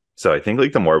 So I think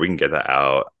like the more we can get that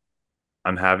out,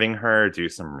 I'm having her do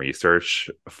some research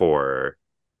for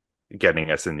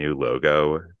getting us a new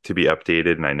logo to be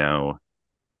updated. And I know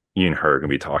you and her are going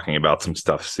to be talking about some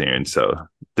stuff soon. So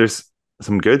there's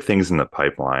some good things in the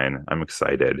pipeline. I'm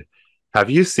excited. Have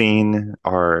you seen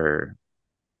our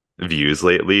views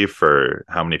lately for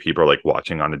how many people are like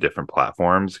watching on the different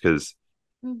platforms? Because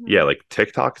yeah, Hmm. like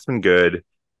TikTok's been good.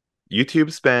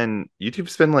 YouTube's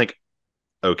been like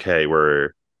okay,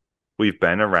 we've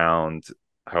been around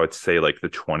I would say like the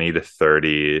 20 to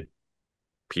 30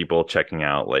 people checking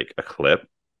out like a clip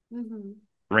Hmm.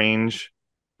 range.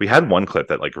 We had one clip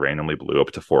that like randomly blew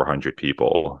up to 400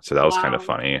 people, so that was kind of Wow.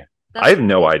 funny. I That's have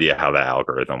no crazy. idea how the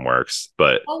algorithm works,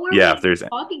 but What were yeah, if we there's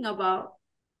talking about?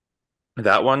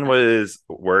 that one was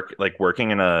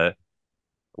working in a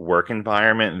work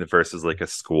environment versus like a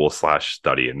school slash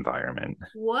study environment.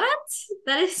 What?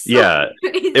 That is so Yeah,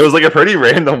 it was crazy. like a pretty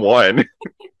random one.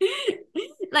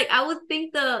 Like I would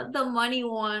think the money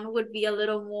one would be a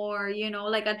little more,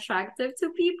 like attractive to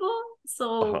people.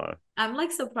 So uh I'm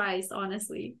like surprised,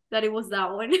 honestly, that it was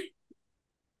that one.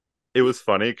 It was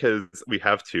funny because we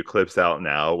have two clips out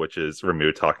now, which is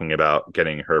Ramu talking about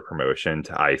getting her promotion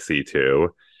to IC2.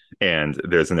 And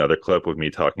there's another clip with me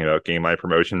talking about getting my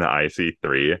promotion to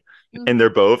IC3. And Mhm. they're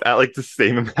both at like the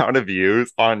same amount of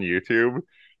views on YouTube.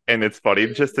 And That's it's funny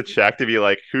just to crazy. check to be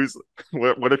like,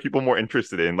 what are people more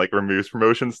interested in? Like Ramu's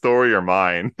promotion story or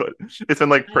mine? But it's been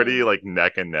like pretty Right. like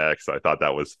neck and neck. So I thought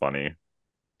that was funny.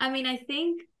 I mean, I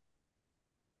think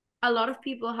a lot of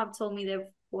people have told me they've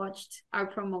watched our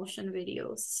promotion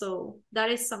videos. So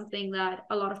that is something that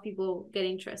a lot of people get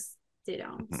interested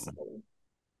on. So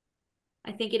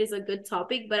I think it is a good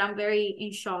topic, but I'm very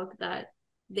in shock that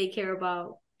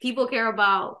people care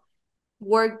about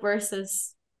work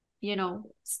versus,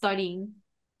 studying.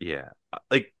 Yeah.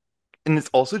 Like, and it's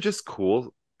also just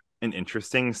cool and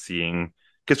interesting seeing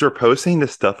because we're posting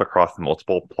this stuff across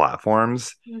multiple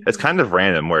platforms. It's Hmm. kind of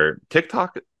random where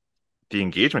TikTok, the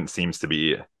engagement seems to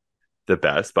be the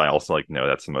best, but I also like know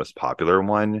that's the most popular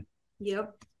one.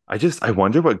 Yep. I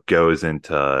wonder what goes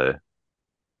into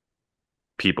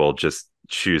people just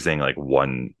choosing like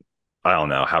one. I don't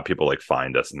know how people like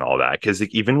find us and all that. Because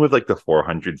like, even with like the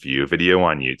 400 view video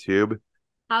on YouTube,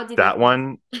 How did they that find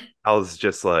one, I was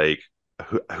just like,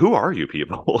 who are you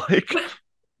people?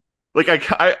 Like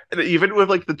even with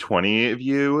like the 20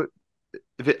 view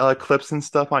clips and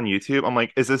stuff on YouTube, I'm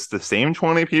like, is this the same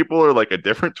 20 people or like a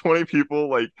different 20 people?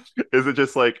 Like, is it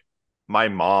just like my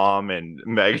mom and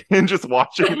Megan just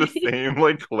watching the same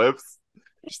like clips,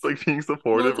 just like being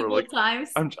supportive or multiple like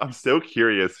times? I'm so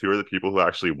curious who are the people who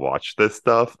actually watch this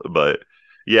stuff. But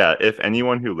yeah, if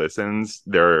anyone who listens,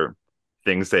 there are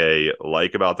things they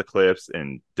like about the clips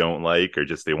and don't like, or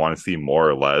just they want to see more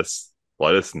or less,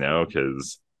 let us know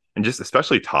because and just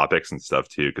especially topics and stuff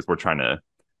too, because we're trying to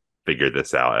figure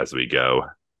this out as we go.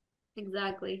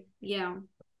 Exactly. Yeah.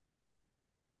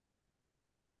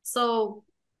 So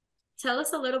tell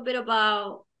us a little bit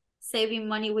about saving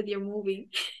money with your movie.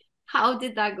 How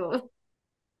did that go?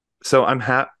 So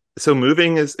so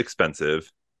moving is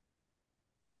expensive.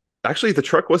 Actually, the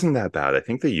truck wasn't that bad. I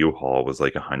think the U-Haul was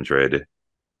like $150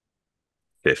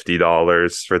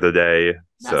 for the day.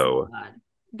 That's not So bad.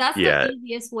 That's the yeah,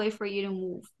 easiest way for you to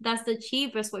move. That's the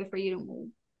cheapest way for you to move.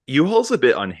 U-Haul's a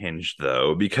bit unhinged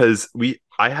though, because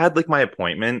I had like my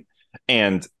appointment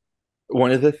and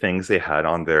one of the things they had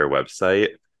on their website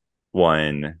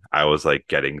when I was like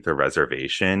getting the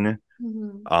reservation,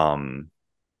 Hmm. um,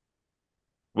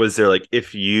 was there like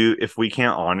if we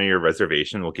can't honor your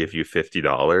reservation, we'll give you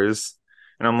 $50.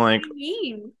 And I'm What do like, you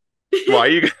mean? why are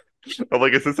you I'm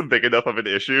like, is this a big enough of an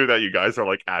issue that you guys are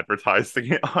like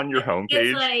advertising it on your It's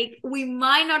homepage? like we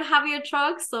might not have your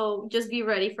truck, so just be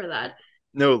ready for that.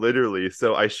 No, literally.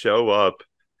 So I show up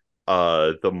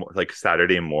like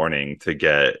Saturday morning to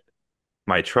get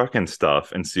my truck and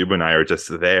stuff, and Suba and I are just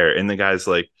there, and the guy's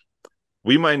like,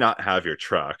 we might not have your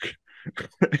truck.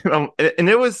 And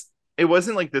it was it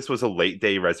wasn't like this was a late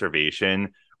day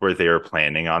reservation where they were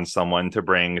planning on someone to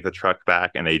bring the truck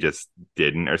back and they just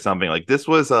didn't or something. Like this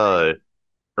was a Right.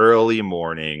 early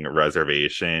morning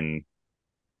reservation.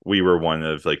 We were one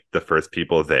of like the first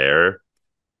people there,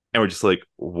 and we're just like,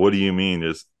 what do you mean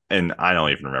is, and I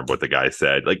don't even remember what the guy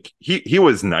said. Like he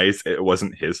was nice, it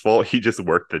wasn't his fault, he just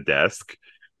worked the desk.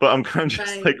 But I'm kind of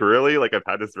just Right. like, really, like I've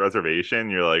had this reservation,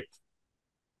 you're like,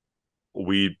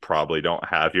 we probably don't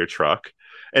have your truck.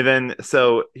 And then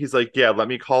so he's like, yeah, let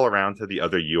me call around to the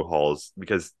other U-Hauls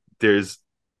because there's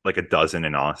like a dozen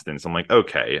in Austin. So I'm like,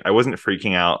 okay. I wasn't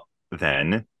freaking out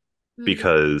then Mm-hmm.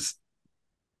 because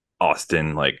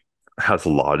Austin like has a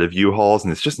lot of U-Hauls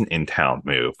and it's just an in-town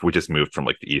move. We just moved from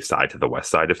like the east side to the west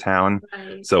side of town.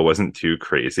 Right. So it wasn't too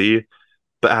crazy.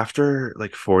 But after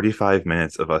like 45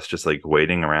 minutes of us just like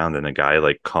waiting around and a guy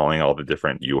like calling all the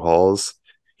different U-Hauls,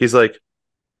 he's like,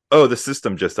 oh, the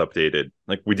system just updated.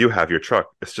 Like, we do have your truck.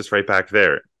 It's just right back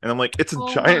there. And I'm like, it's a Oh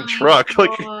giant my truck. Like,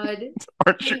 God.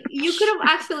 aren't you And you could have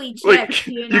actually checked, like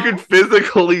you you could know?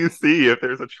 physically see if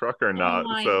there's a truck or Oh not.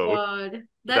 my So God.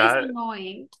 That is that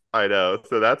annoying. I know.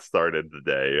 So that started the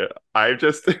day. I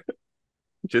just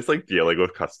like dealing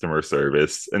with customer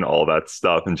service and all that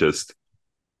stuff and just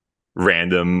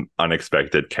random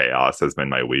unexpected chaos has been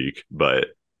my week. But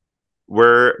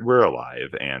we're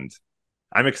alive and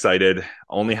I'm excited.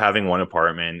 Only having one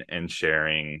apartment and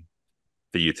sharing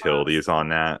the utilities Awesome. on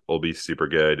that will be super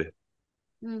good.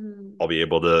 Mm-hmm. I'll be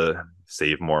able to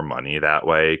save more money that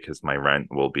way because my rent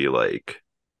will be like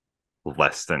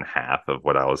less than half of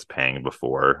what I was paying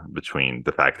before between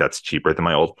the fact that's cheaper than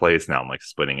my old place. Now I'm like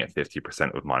splitting it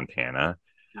 50% with Montana.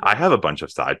 I have Right. a bunch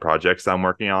of side projects I'm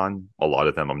working on. A lot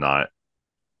of them I'm not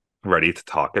ready to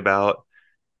talk about.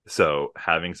 So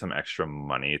having some extra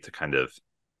money to kind of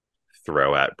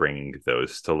throw at bringing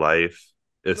those to life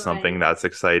is something Right. that's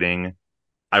exciting.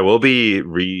 I will be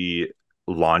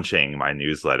relaunching my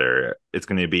newsletter. It's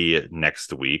going to be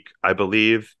next week, I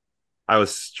believe. I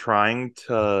was trying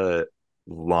to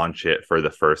launch it for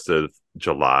the 1st of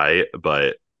July,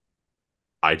 but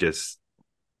I just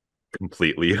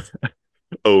completely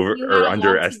over You or had a lot to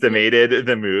do. underestimated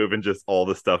the move and just all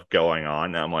the stuff going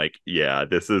on. And I'm like, yeah,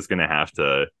 this is going to have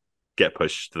to get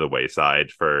pushed to the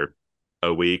wayside for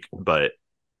a week. But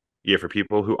yeah, for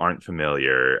people who aren't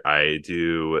familiar, I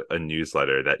do a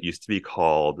newsletter that used to be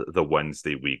called the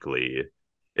Wednesday Weekly.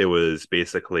 It was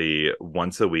basically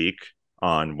once a week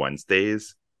on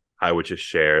Wednesdays. I would just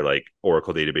share like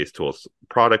Oracle Database Tools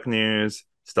product news,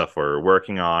 stuff we're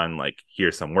working on, like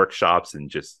here's some workshops and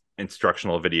just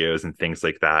instructional videos and things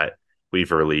like that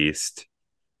we've released.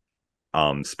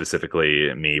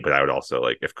 Specifically me, but I would also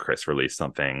like if Chris released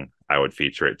something, I would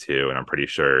feature it too. And I'm pretty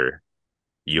sure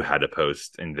you had a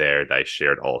post in there that I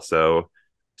shared also.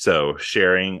 So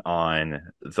sharing on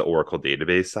the Oracle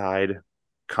database side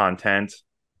content,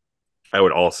 I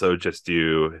would also just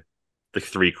do the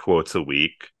 3 quotes a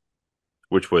week,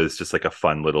 which was just like a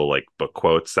fun little like book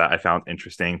quotes that I found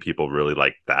interesting. People really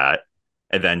liked that.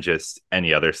 And then just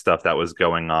any other stuff that was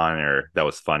going on or that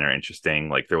was fun or interesting.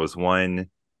 Like there was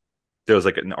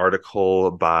like an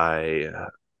article by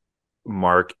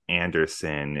Mark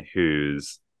Anderson,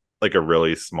 who's like a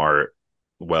really smart,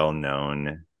 well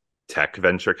known tech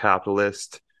venture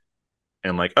capitalist.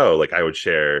 And like, oh, like I would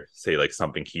share, say, like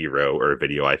something he wrote or a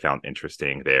video I found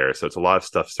interesting there. So it's a lot of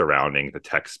stuff surrounding the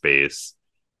tech space,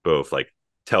 both like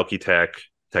Telky Tech,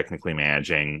 technically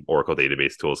managing Oracle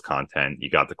database tools content. You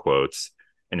got the quotes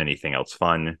and anything else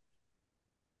fun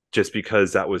just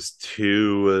because that was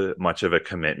too much of a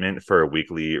commitment for a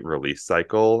weekly release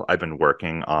cycle. I've been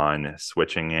working on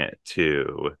switching it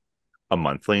to a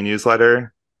monthly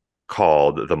newsletter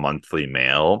called the Monthly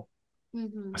Mail.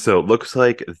 Mm-hmm. So it looks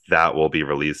like that will be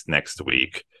released next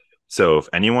week. So if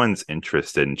anyone's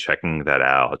interested in checking that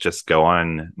out, just go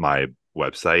on my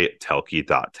website,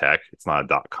 telke.tech. It's not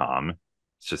a .com.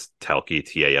 It's just telke,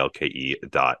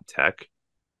 Talke .tech.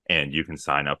 And you can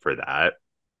sign up for that.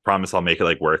 Promise I'll make it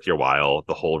like worth your while.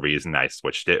 The whole reason I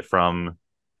switched it from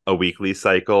a weekly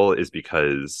cycle is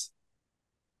because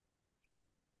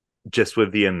just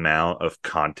with the amount of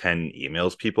content and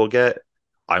emails people get,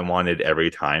 I wanted every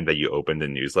time that you opened a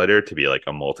newsletter to be like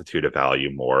a multitude of value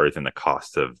more than the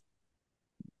cost of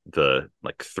the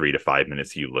like 3 to 5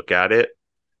 minutes you look at it.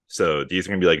 So these are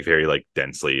gonna be like very like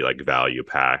densely like value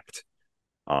packed.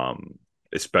 Um,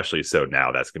 Especially so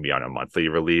now that's gonna be on a monthly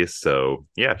release. So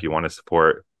yeah, if you want to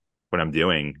support what I'm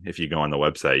doing, if you go on the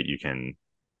website, you can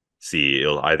see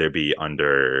it'll either be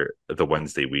under the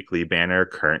Wednesday Weekly banner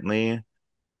currently,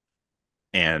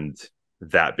 and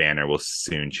that banner will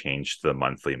soon change to the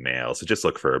monthly mail. So just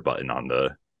look for a button on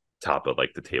the top of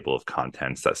like the table of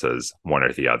contents that says one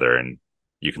or the other, and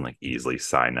you can like easily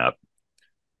sign up.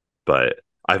 But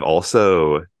I've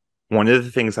also, one of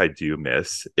the things I do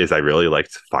miss is I really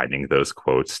liked finding those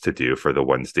quotes to do for the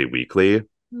Wednesday weekly.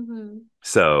 Mm-hmm.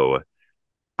 So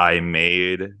I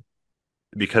made,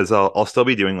 because I'll still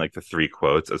be doing like the three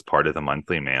quotes as part of the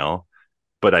monthly mail,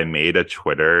 but I made a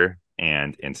Twitter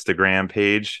and Instagram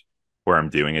page where I'm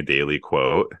doing a daily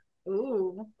quote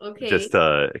Ooh, okay. just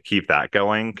to keep that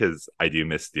going because I do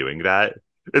miss doing that.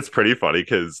 It's pretty funny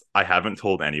because I haven't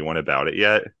told anyone about it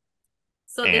yet.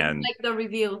 So this is And like the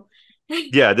review.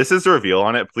 yeah, this is the reveal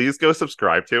on it. Please go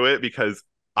subscribe to it because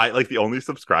I like the only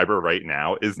subscriber right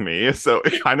now is me. So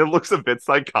it kind of looks a bit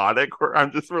psychotic where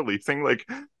I'm just releasing like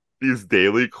these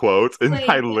daily quotes and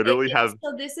I Wait, literally have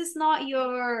so this is not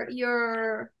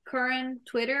your current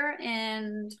Twitter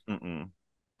mm-mm.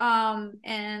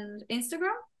 and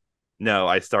Instagram? No,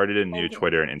 I started a new Okay.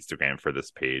 Twitter and Instagram for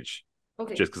this page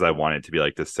Okay. just because I want it to be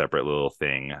like this separate little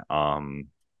thing.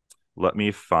 Let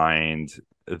me find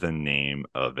the name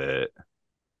of it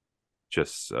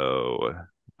just so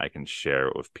I can share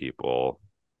it with people.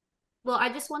 Well,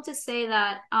 I just want to say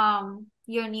that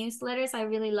your newsletters, I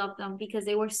really love them because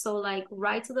they were so like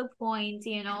right to the point,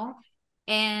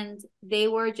 and they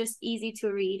were just easy to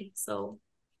read. So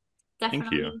Thank you.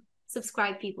 definitely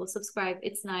subscribe, people. Subscribe.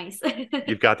 It's nice.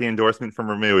 You've got the endorsement from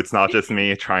Ramu. It's not just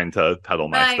me trying to peddle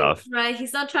my Right, stuff. right.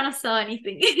 He's not trying to sell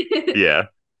anything. Yeah.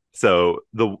 So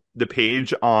the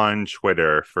page on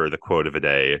Twitter for the quote of the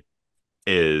day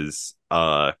is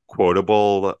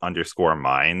quotable underscore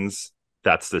minds.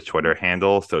 That's the Twitter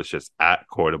handle. So it's just at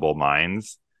quotable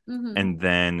minds. Hmm. And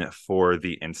then for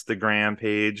the Instagram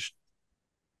page,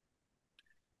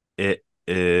 it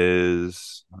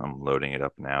is, I'm loading it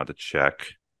up now to check.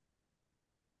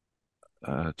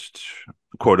 Uh,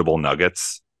 Quotable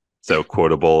nuggets. So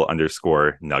quotable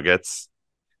underscore nuggets.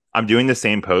 I'm doing the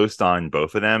same post on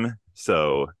both of them.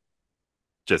 So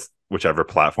just whichever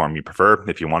platform you prefer.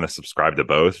 If you want to subscribe to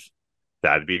both,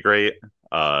 that'd be great.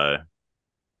 Uh,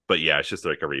 but yeah, it's just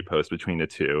like a repost between the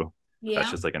two. That's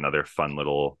Yeah. just like another fun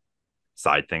little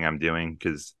side thing I'm doing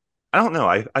because I don't know.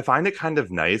 I find it kind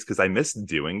of nice because I miss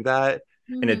doing that.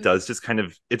 And it Hmm. does just kind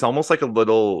of, it's almost like a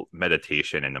little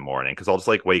meditation in the morning because I'll just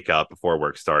like wake up before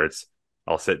work starts.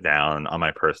 I'll sit down on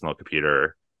my personal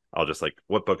computer. I'll just like,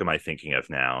 what book am I thinking of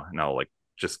now? And I'll like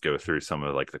just go through some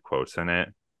of like the quotes in it.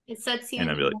 It sets you And in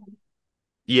I'll the be like, mood.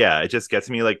 yeah, it just gets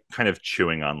me like kind of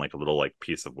chewing on like a little like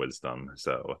piece of wisdom.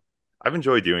 So I've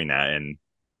enjoyed doing that. And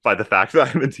by the fact that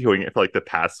I've been doing it for like the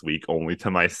past week only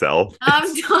to myself,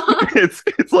 I'm done.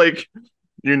 it's like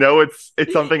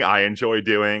it's something I enjoy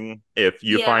doing. If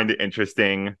you Yeah. find it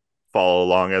interesting, follow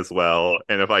along as well.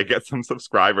 And if I get some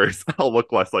subscribers, I'll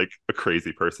look less like a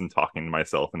crazy person talking to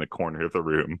myself in the corner of the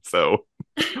room. So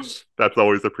that's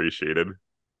always appreciated.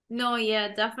 No,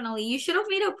 yeah, definitely. You should have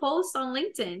made a post on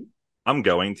LinkedIn. I'm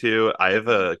going to. I have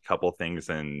Okay. a couple things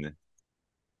in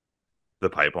the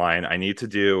pipeline I need to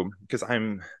do because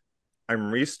I'm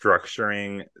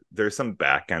restructuring. There's some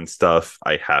back end stuff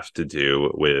I have to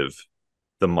do with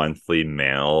the monthly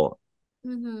mail.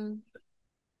 Mm-hmm.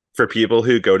 For people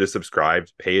who go to subscribe,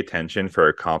 pay attention for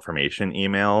a confirmation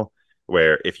email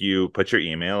where if you put your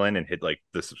email in and hit like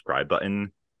the subscribe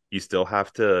button, you still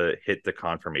have to hit the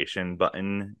confirmation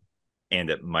button and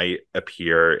it might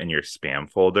appear in your spam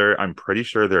folder. I'm pretty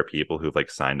sure there are people who've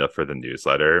like signed up for the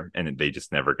newsletter and they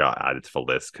just never got added to the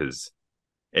list because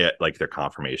it like their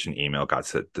confirmation email got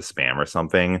sent to spam or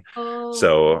something. Oh.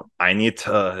 So I need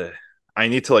to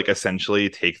like essentially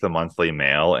take the monthly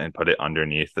mail and put it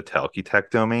underneath the Telkey Tech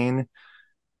domain.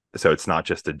 So it's not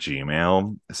just a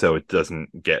Gmail. So it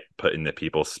doesn't get put in the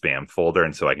people's spam folder.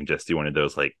 And so I can just do one of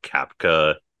those like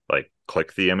CAPTCHA, like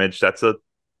click the image. That's a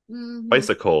Mm-hmm.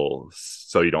 bicycle.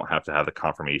 So you don't have to have the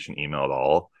confirmation email at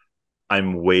all.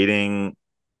 I'm waiting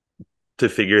to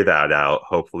figure that out,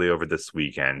 hopefully over this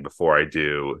weekend before I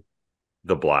do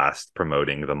the blast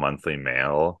promoting the monthly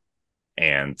mail.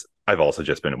 And I've also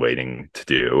just been waiting to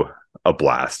do a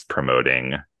blast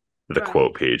promoting the Right.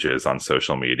 quote pages on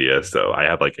social media. So I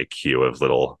have like a queue of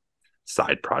little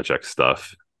side project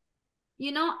stuff.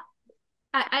 You know,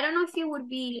 I don't know if you would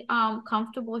be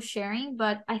comfortable sharing,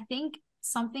 but I think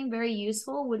something very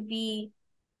useful would be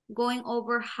going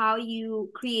over how you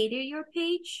created your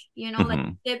page, like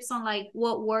Mm-hmm. tips on like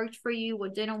what worked for you,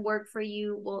 what didn't work for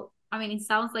you. Well, I mean, it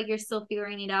sounds like you're still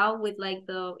figuring it out with like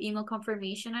the email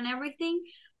confirmation and everything.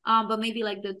 But maybe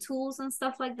like the tools and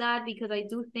stuff like that, because I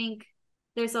do think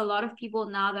there's a lot of people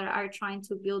now that are trying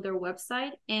to build their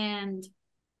website and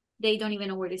they don't even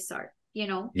know where to start.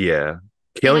 Yeah.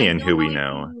 And I Killian, who don't know we if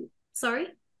know. you, sorry?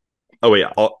 Oh, wait.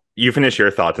 you finish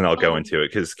your thoughts and I'll go Oh, into it,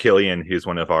 because Killian, who's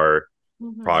one of our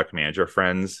mm-hmm. product manager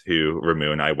friends who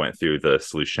Ramu and I went through the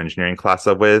solution engineering class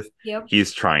of with, Yep.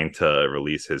 he's trying to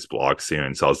release his blog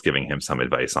soon. So I was giving him some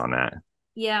advice on that.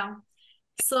 Yeah.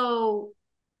 So,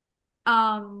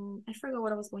 I forgot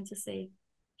what I was going to say.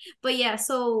 But yeah,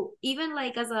 so even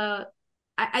like as a,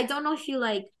 I don't know if you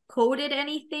like coded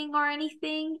anything or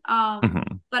anything.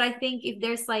 Mm-hmm. But I think if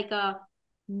there's like a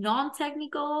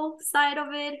non-technical side of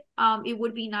it, it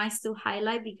would be nice to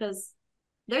highlight because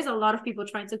there's a lot of people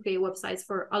trying to create websites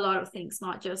for a lot of things,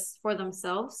 not just for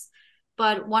themselves.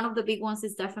 But one of the big ones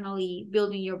is definitely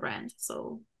building your brand.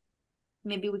 So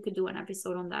maybe we could do an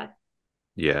episode on that.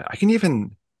 Yeah, I can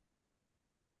even,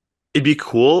 it'd be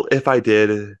cool if I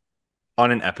did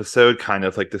on an episode kind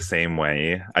of like the same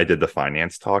way I did the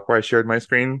finance talk where I shared my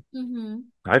screen. Mm-hmm.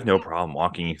 I have no problem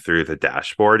walking you through the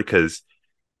dashboard, because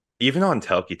even on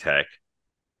Telky Tech,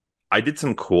 I did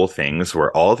some cool things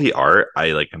where all the art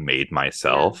I like made Yeah,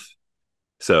 myself.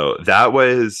 So that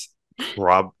was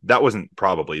that wasn't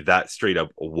probably, that straight up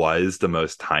was the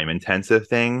most time intensive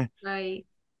thing. right.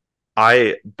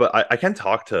 I can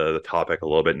talk to the topic a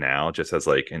little bit now just as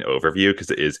like an overview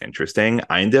because it is interesting.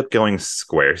 I ended up going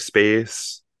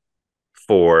Squarespace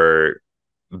for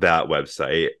that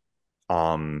website.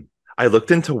 I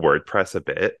looked into WordPress a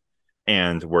bit,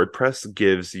 and WordPress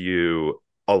gives you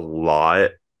a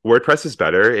lot. WordPress is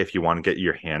better if you want to get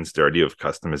your hands dirty with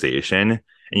customization,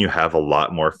 and you have a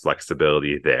lot more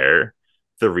flexibility there.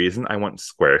 The reason I want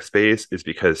Squarespace is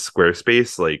because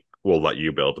Squarespace like will let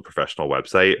you build a professional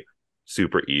website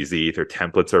super easy. Their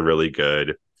templates are really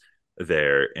good.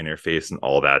 Their interface and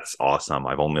all that's awesome.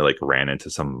 I've only like ran into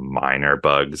some minor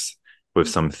bugs with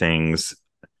some things.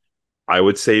 I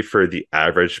would say for the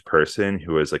average person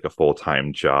who has like a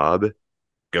full-time job,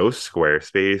 go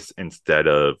Squarespace instead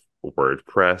of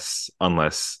WordPress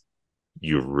unless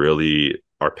you really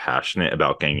are passionate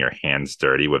about getting your hands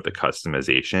dirty with the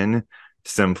customization,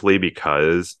 simply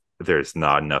because there's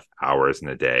not enough hours in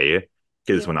a day.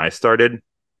 Because when Yeah. I started,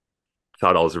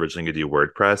 thought I was originally going to do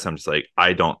WordPress, I'm just like,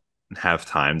 I don't have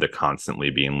time to constantly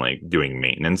being like doing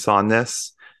maintenance on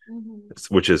this,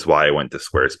 Mm-hmm. which is why I went the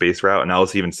Squarespace route. And that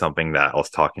was even something that I was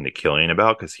talking to Killian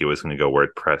about because he was going to go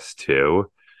WordPress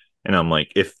too. And I'm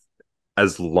like, if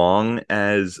as long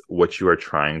as what you are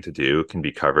trying to do can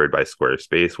be covered by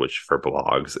Squarespace, which for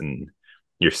blogs and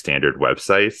your standard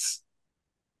websites,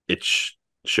 it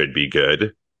should be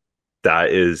good. That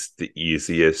is the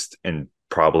easiest and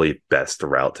probably best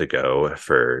route to go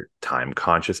for time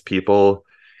conscious people.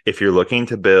 If you're looking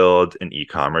to build an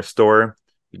e-commerce store,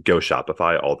 go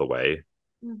Shopify all the way.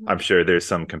 I'm Mm-hmm. sure there's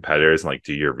some competitors and like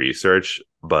do your research,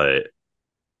 but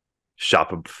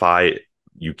Shopify,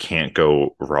 you can't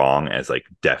go wrong as like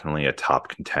definitely a top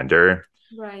contender.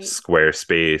 Right.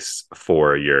 Squarespace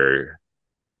for your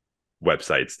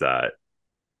websites that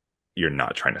you're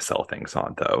not trying to sell things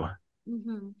on though.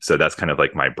 Mm-hmm. So that's kind of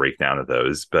like my breakdown of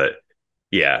those. But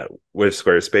yeah, with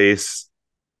Squarespace,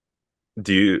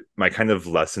 my kind of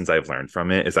lessons I've learned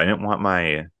from it is I didn't want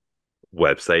my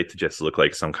website to just look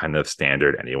like some kind of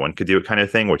standard anyone could do it kind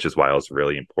of thing, which is why it was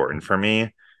really important for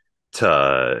me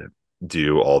to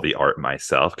do all the art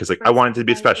myself, because like I wanted it to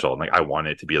be Personalize special. it. Like I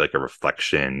wanted it to be like a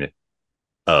reflection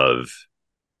of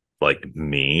like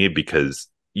me, because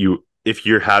you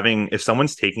if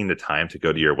someone's taking the time to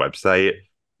go to your website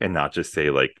and not just say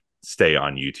like stay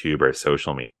on YouTube or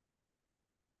social media,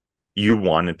 you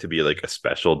want it to be like a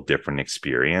special different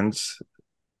experience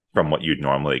from what you'd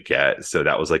normally get. So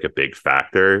that was like a big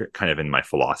factor kind of in my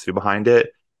philosophy behind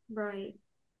it. Right.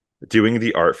 Doing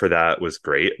the art for that was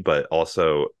great, but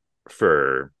also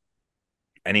for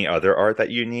any other art that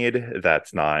you need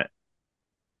that's not,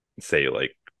 say,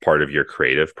 like part of your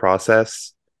creative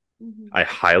process, Mm-hmm. I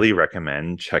highly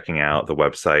recommend checking out the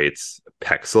websites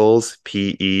Pexels,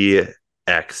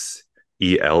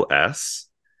 Pexels,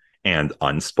 and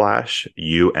Unsplash,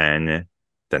 UN,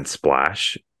 then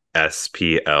Splash,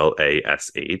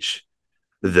 Splash.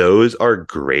 Those are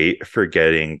great for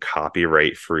getting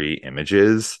copyright free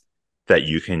images that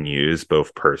you can use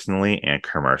both personally and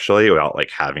commercially without like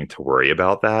having to worry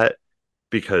about that,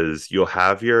 because you'll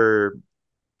have your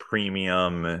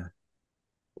premium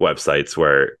websites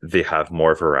where they have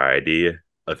more variety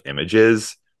of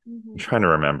images. I'm Mm-hmm. trying to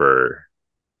remember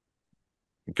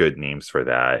good names for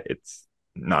that. It's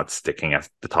not sticking at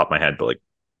the top of my head, but like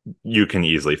you can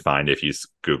easily find if you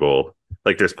Google,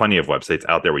 like there's plenty of websites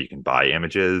out there where you can buy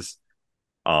images.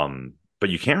 But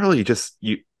you can't really just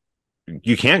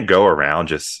you can't go around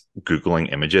just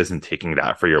Googling images and taking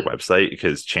that for your Right. website,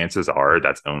 because chances are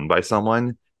that's owned by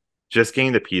someone. Just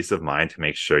getting the peace of mind to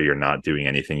make sure you're not doing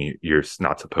anything you're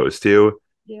not supposed to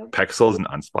Yep. Pexels and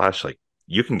Unsplash, like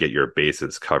you can get your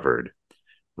bases covered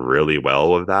really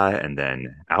well with that. And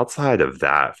then outside of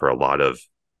that, for a lot of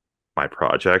my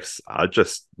projects, I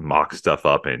just mock stuff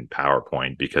up in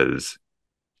PowerPoint because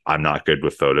I'm not good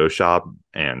with Photoshop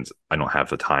and I don't have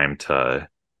the time to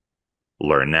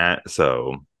learn that.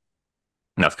 So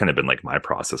that's kind of been like my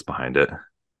process behind it.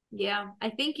 Yeah, I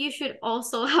think you should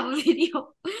also have a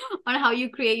video on how you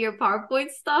create your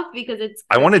PowerPoint stuff because it's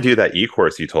I want to great. do that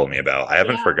e-course you told me about. I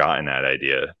haven't Yeah, forgotten that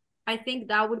idea. I think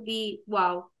that would be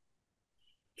wow.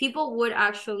 People would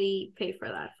actually pay for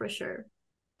that for sure.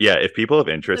 Yeah, if people have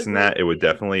It's a interest in great that, it would video.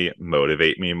 definitely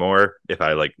motivate me more if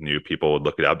I like knew people would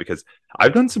look it up because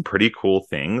I've done some pretty cool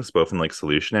things both in like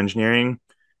solution engineering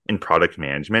and product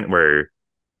management where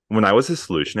when I was a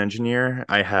solution engineer,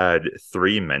 I had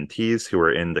three mentees who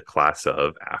were in the class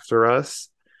of after us.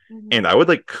 And Hmm. I would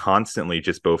like constantly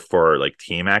just both for like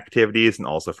team activities and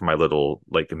also for my little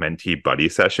like mentee buddy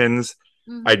sessions,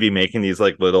 I'd Hmm. be making these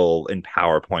like little in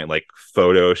PowerPoint, like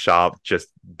Photoshop, just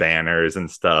banners and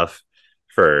stuff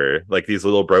for like these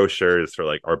little brochures for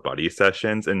like our buddy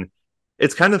sessions. And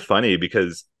it's kind of funny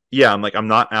because, yeah, I'm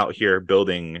not out here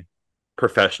building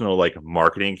professional like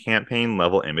marketing campaign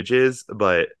level images,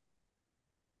 but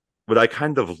what I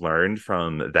kind of learned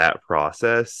from that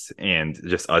process and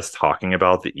just us talking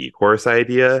about the e-course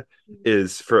idea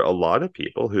is for a lot of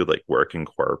people who like work in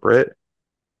corporate,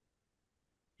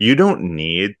 you don't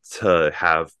need to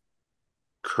have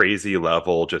crazy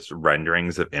level just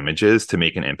renderings of images to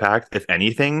make an impact. If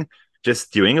anything,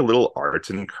 just doing a little arts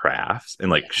and crafts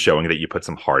and like Yeah. showing that you put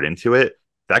some heart into it,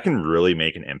 that can really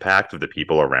make an impact with the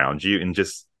people around you and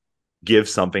just give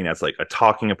something that's like a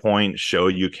talking point, show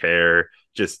you care,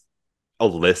 just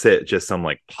elicit just some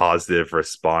like positive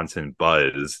response and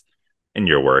buzz in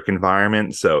your work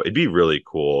environment. So it'd be really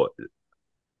cool.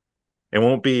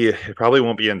 It probably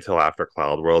won't be until after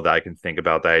Cloud World that I can think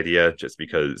about the idea just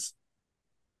because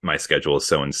my schedule is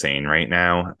so insane right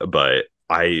now. But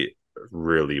I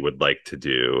really would like to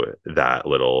do that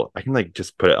little, I can like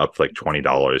just put it up for like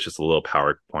 $20, just a little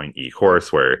PowerPoint e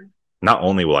course where not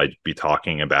only will I be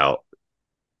talking about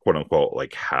quote unquote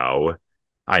like how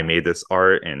I made this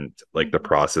art and like the Mhm.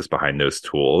 process behind those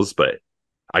tools, but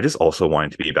I just also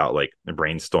wanted to be about like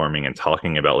brainstorming and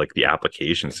talking about like the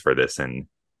applications for this and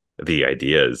the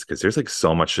ideas because there's like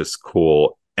so much just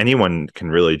cool. Anyone can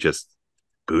really just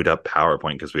boot up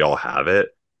PowerPoint because we all have it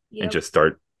and Yep. just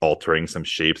start altering some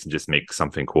shapes and just make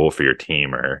something cool for your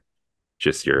team or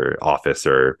just your office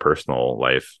or personal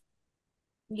life.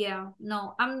 Yeah.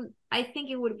 No, I think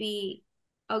it would be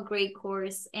a great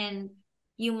course and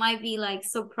you might be like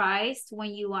surprised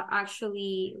when you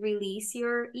actually release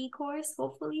your e-course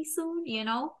hopefully soon,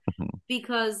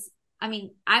 because I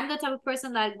mean, I'm the type of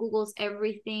person that Googles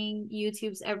everything,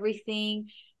 YouTube's everything.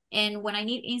 And when I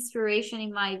need inspiration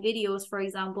in my videos, for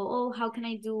example, oh, how can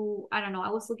I do, I don't know, I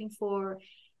was looking for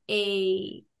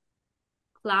a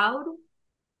cloud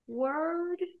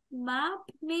word map,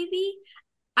 maybe.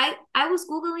 I was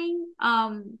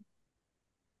Googling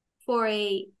for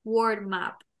a word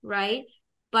map, right?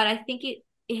 But I think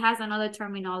it has another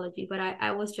terminology, but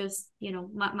I was just,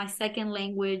 my second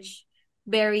language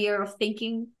barrier of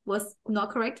thinking was not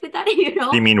correct with that,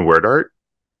 Do you mean word art?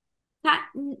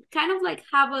 kind of like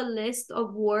have a list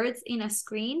of words in a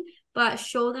screen, but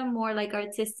show them more like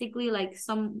artistically, like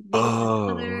some bigger than Oh,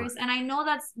 others. And I know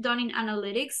that's done in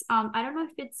analytics. I don't know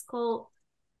if it's called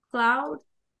cloud,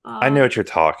 I know um, what you're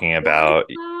talking word about.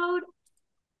 cloud.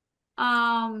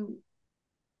 Um,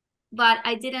 but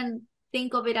I didn't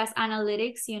think of it as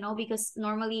analytics, because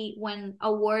normally when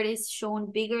a word is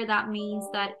shown bigger, that means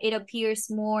that it appears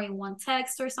more in one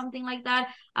text or something like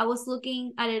that. I was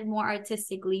looking at it more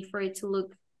artistically for it to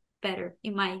look better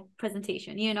in my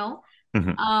presentation.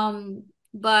 Mhm. Um,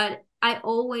 but I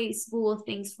always Google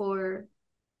things for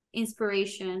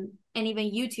inspiration and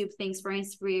even YouTube things for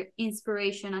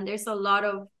inspiration. And there's a lot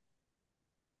of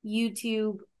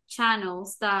YouTube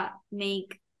channels that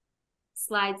make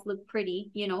slides look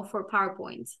pretty, for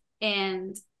PowerPoint.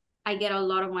 And I get a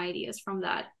lot of my ideas from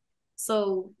that.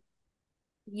 So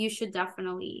you should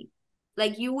definitely,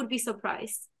 like, you would be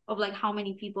surprised of like how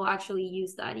many people actually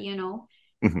use that.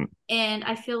 Mhm. And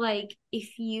I feel like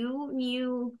if you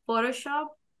knew Photoshop,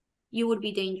 you would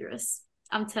be dangerous.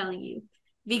 I'm telling you.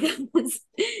 Because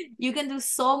you can do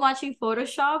so much in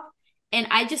Photoshop. And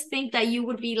I just think that you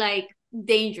would be like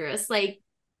dangerous, like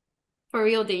for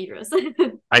real dangerous.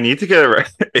 I need to get it right.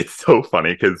 It's so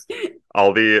funny because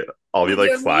I'll be I'll be With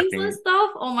like your memes and slacking.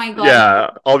 stuff? Oh my God. Yeah,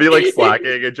 I'll be like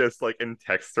slacking and just like in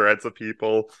text threads of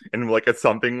people, and like it's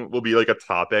something will be like a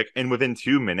topic, and within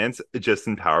 2 minutes, just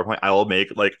in PowerPoint, I will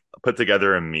make like put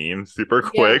together a meme super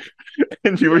Yeah, quick,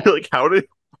 and you will yeah, be like, "How did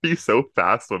you be so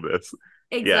fast with this?"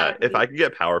 Yeah, if I exactly. could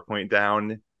get PowerPoint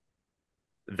down,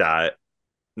 that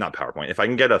not PowerPoint, if I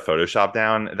can get a Photoshop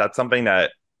down, that's something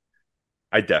that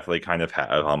I definitely kind of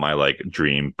have on my like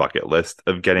dream bucket list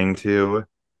of getting to.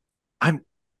 I'm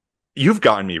You've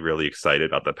gotten me really excited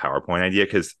about the PowerPoint idea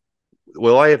because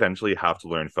will I eventually have to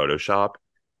learn Photoshop?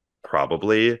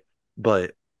 Probably,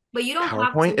 but But you don't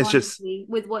have PowerPoint to, is just honestly.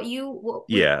 With with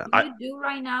yeah, what you do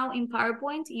right now in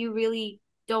PowerPoint, you really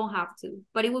don't have to.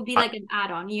 But it would be I like an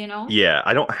add-on, you know? yeah,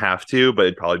 I don't have to, but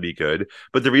it'd probably be good.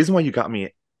 But the reason why you got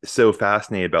me so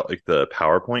fascinated about like the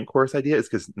PowerPoint course idea is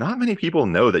because not many people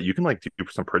know that you can like do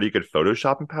some pretty good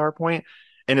Photoshop in PowerPoint,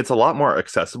 and it's a lot more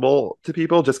accessible to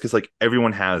people just because like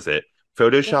everyone has it.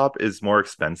 Yeah. Photoshop is more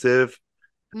expensive,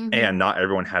 and Mm-hmm. not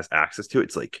everyone has access to it.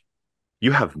 It's like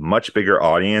you have much bigger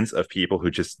audience of people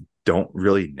who just don't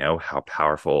really know how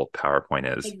powerful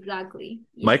PowerPoint is. Exactly.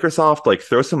 Yeah. Microsoft, like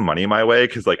throw some money my way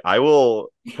because like I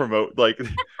will promote like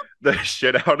the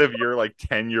shit out of your like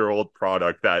 10-year-old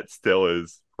product that still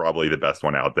is probably the best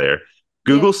one out there.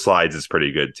 Yeah. Google Slides is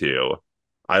pretty good too.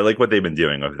 I like what they've been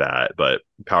doing with that, but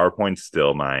PowerPoint's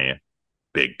still my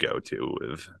big go-to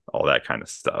with all that kind of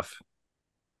stuff.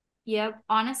 Yep.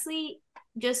 Honestly,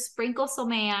 just sprinkle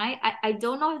some AI. I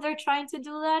don't know if they're trying to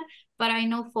do that, but I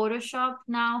know Photoshop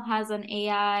now has an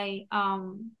AI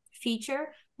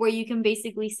feature where you can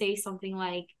basically say something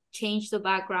like change the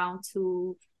background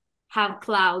to have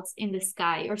clouds in the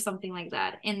sky or something like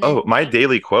that. And then Oh, my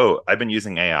daily quote, I've been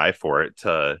using AI for it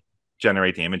to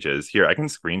generate the images. Here, I can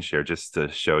screen share just to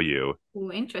show you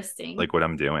ooh, interesting. like what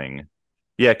I'm doing.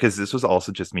 Yeah, because this was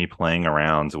also just me playing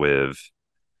around with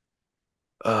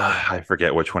I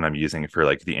forget which one I'm using for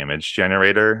like the image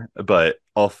generator, but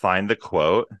I'll find the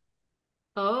quote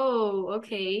Oh,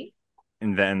 okay.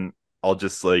 and then I'll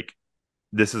just like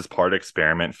this is part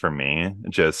experiment for me,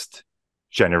 just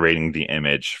generating the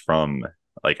image from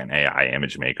like an AI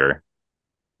image maker.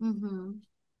 Mm-hmm.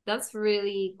 That's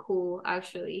really cool,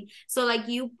 actually. So like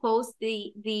you post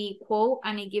the quote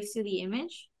and it gives you the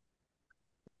image,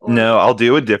 or No, I'll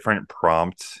do a different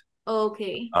prompt.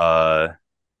 okay. Uh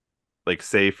like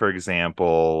say for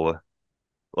example,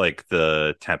 like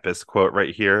the Tempest quote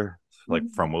right here, like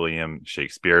from Mm-hmm. William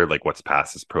Shakespeare, like what's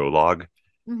past is prologue.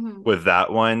 Mm-hmm. With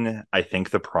that one, I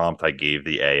think the prompt I gave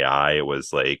the AI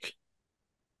was like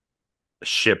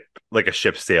ship like a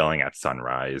ship sailing at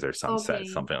sunrise or sunset, Okay.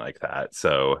 something like that.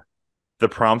 So the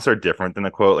prompts are different than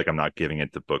the quote. Like I'm not giving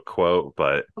it the book quote,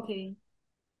 but Okay.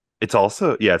 it's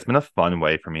also yeah, it's been a fun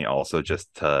way for me also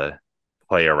just to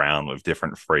play around with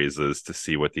different phrases to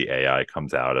see what the AI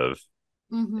comes out of.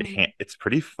 Mm-hmm. It's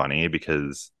pretty funny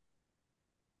because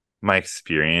my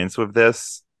experience with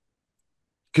this,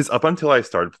 because up until I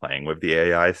started playing with the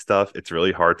AI stuff, it's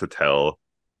really hard to tell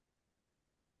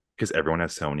because everyone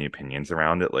has so many opinions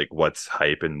around it, like what's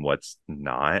hype and what's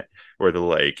not. Where they're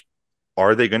like,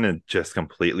 are they going to just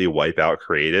completely wipe out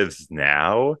creatives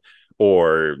now?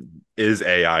 Or is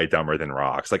AI dumber than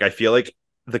rocks? Like, I feel like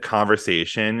the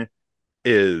conversation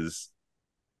is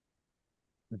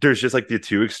there's just like the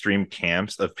two extreme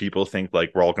camps of people think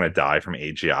like we're all going to die from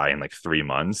AGI in like 3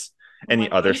 months. Oh And my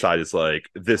the other God. side is like,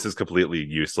 this is completely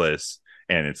useless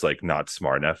and it's like not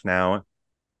smart enough now.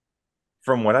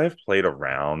 From what I've played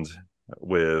around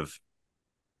with,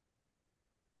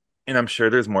 and I'm sure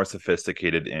there's more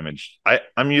sophisticated image.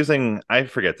 I'm using I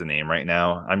forget the name right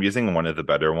now. I'm using one of the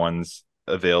better ones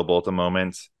available at the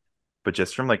moment. But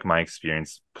just from like my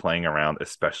experience playing around,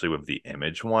 especially with the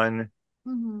image one,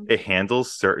 Mm-hmm. it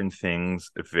handles certain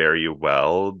things very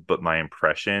well. But my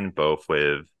impression, both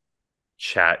with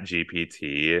Chat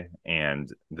GPT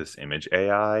and this image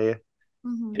AI,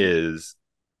 Mm-hmm. is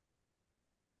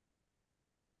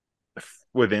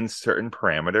within certain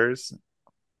parameters,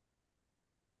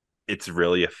 it's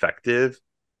really effective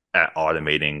at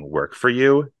automating work for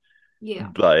you,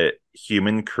 Yeah. but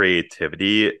human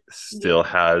creativity still Yeah.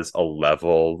 has a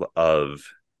level of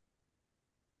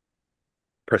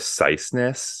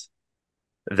preciseness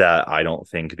that I don't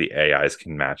think the AIs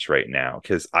can match right now.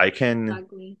 Because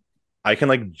Exactly. I can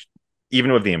like,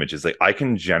 even with the images, like I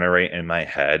can generate in my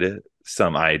head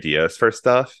some ideas for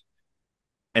stuff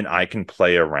and I can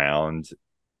play around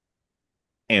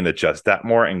and adjust that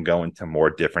more and go into more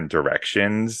different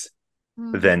directions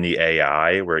than Mm-hmm. the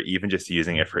AI, where even just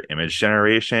using it for image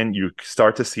generation, you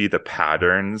start to see the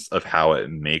patterns of how it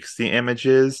makes the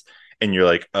images. And you're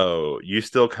like, oh, you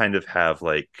still kind of have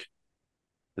like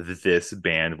this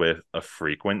bandwidth of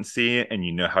frequency and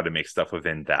you know how to make stuff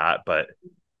within that, but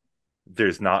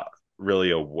there's not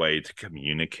really a way to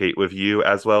communicate with you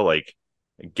as well, like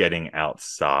getting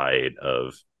outside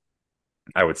of,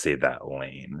 I would say, that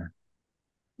lane.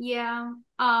 Yeah.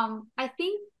 I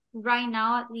think right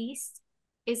now at least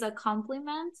is a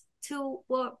compliment to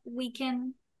what we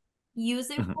can use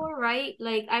it Mhm. for, right?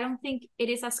 Like I don't think it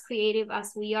is as creative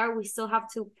as we are. We still have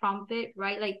to prompt it,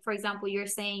 right? Like for example, you're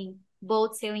saying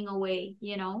boat sailing away,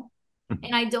 you know?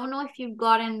 And Mhm. I don't know if you've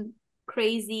gotten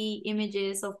crazy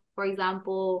images of, for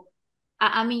example,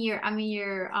 I'm in your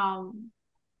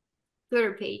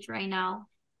Twitter page right now,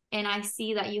 and I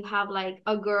see that you have like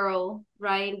a girl,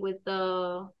 right, with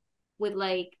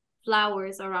like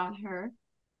flowers around her.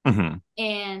 Mhm.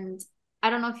 And I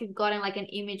don't know if you've gotten like an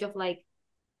image of like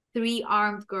three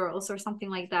armed girls or something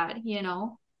like that, you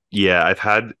know? Yeah,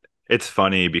 it's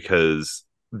funny because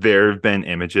there have been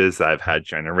images that I've had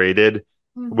generated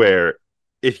Mm-hmm. where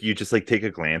if you just like take a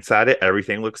glance at it,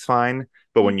 everything looks fine.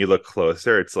 But when you look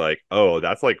closer, it's like, oh,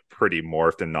 that's like pretty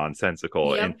morphed and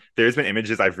nonsensical. And Yep, there's been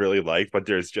images I've really liked, but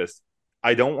there's just,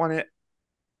 I don't want it.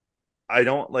 I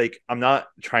don't like, I'm not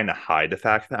trying to hide the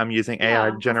fact that I'm using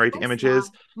AI yeah, to of generate the course not.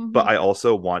 images, but Mm-hmm. I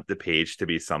also want the page to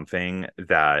be something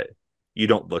that you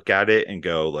don't look at it and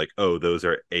go like, oh, those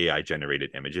are AI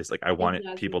generated images. Like I want it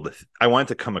people Exactly. to, I want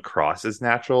it to come across as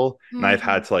natural. And Mm-hmm.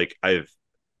 I've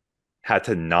had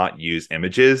to not use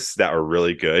images that are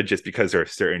really good just because there are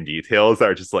certain details that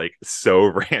are just like so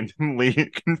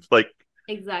randomly like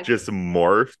just Exactly.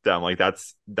 morphed. That I'm like,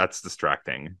 that's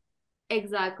distracting.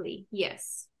 Exactly.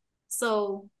 Yes.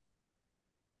 So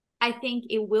I think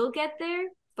it will get there,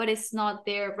 but it's not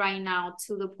there right now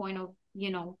to the point of,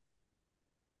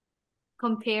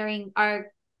 comparing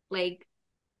our like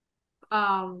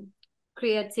um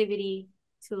creativity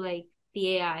to like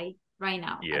the AI right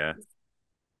now. Yeah.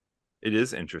 It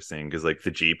is interesting because like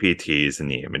the GPTs and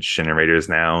the image generators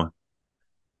now,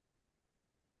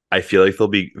 I feel like they'll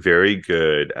be very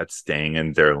good at staying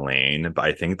in their lane, but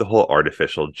I think the whole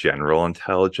artificial general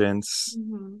intelligence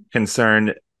Mm-hmm.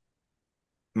 concern,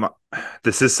 my,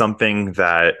 this is something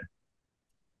that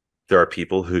there are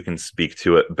people who can speak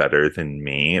to it better than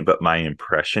me, but my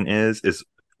impression is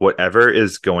whatever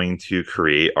is going to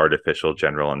create artificial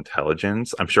general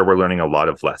intelligence, I'm sure we're learning a lot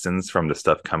of lessons from the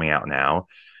stuff coming out now,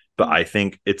 but I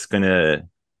think it's gonna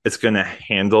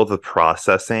handle the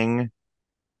processing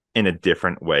in a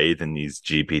different way than these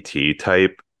GPT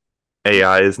type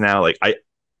AIs now. Like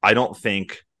I don't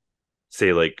think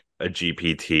say like a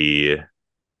GPT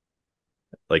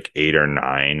like 8 or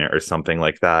 9 or something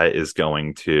like that is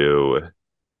going to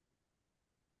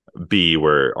be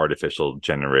where artificial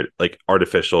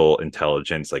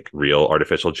intelligence, like real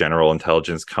artificial general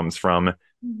intelligence comes from.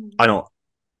 Mm-hmm. I don't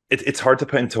it's hard to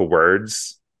put into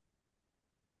words.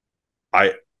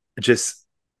 I just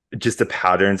just the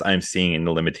patterns I'm seeing in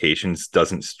the limitations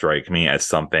doesn't strike me as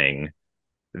something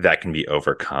that can be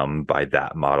overcome by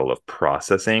that model of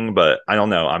processing. But I don't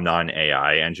know. I'm not an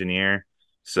AI engineer,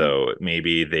 so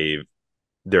maybe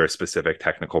there are specific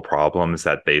technical problems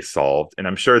that they solved, and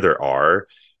I'm sure there are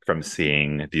from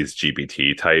seeing these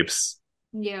GPT types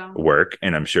Yeah. work,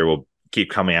 and I'm sure we'll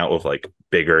keep coming out with like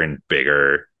bigger and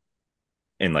bigger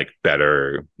and like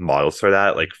better models for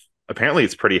that. Like apparently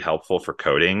it's pretty helpful for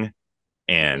coding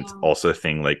and Yeah. also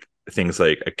things like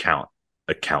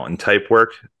accountant type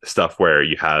work, stuff where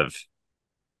you have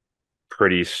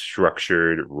pretty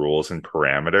structured rules and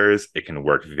parameters. It can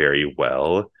work very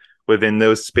well within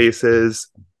those spaces.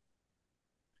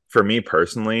 For me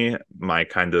personally, my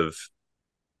kind of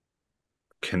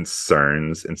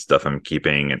concerns and stuff I'm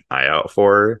keeping an eye out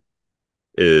for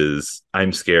is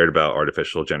I'm scared about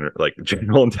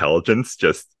general intelligence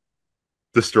just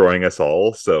destroying us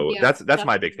all. So Yeah, that's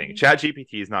my big thing. definitely. Chat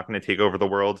GPT is not going to take over the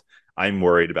world. I'm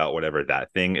worried about whatever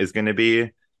that thing is going to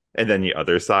be. And then the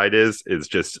other side is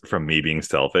just from me being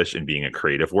selfish and being a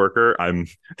creative worker, I'm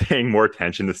paying more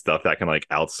attention to stuff that can like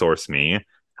outsource me.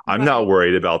 I'm not Right.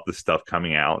 worried about the stuff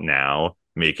coming out now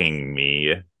making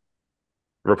me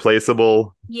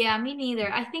replaceable. Yeah, me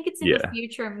neither. I think it's in the Yeah.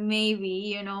 future,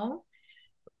 maybe,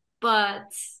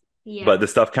 but But yeah. the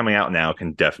stuff coming out now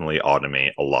can definitely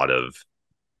automate a lot of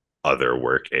other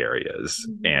work areas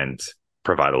Mhm. and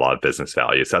provide a lot of business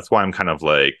value. So that's why I'm kind of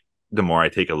like, the more I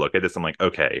take a look at this, I'm like,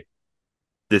 okay,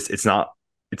 this it's not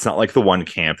like the one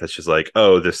camp that's just like,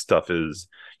 oh, this stuff is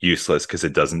useless because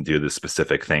it doesn't do the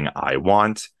specific thing I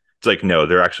want. It's like, no,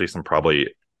 there are actually some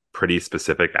probably pretty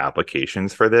specific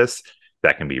applications for this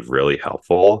that can be really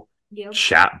helpful. Yep.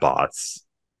 Chat bots,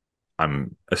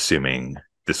 I'm assuming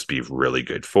this would be really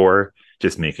good for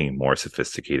just making more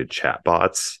sophisticated chat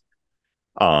bots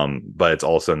But it's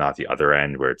also not the other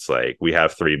end where it's like we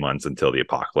have 3 months until the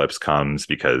apocalypse comes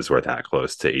because we're that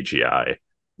close to AGI. I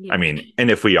Yeah. mean,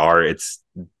 and if we are, it's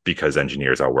because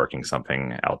engineers are working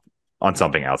something out on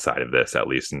something outside of this, at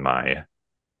least in my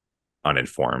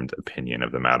uninformed opinion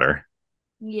of the matter.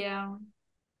 Yeah.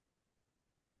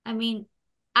 I mean,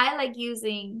 I like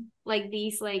using like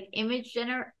these like image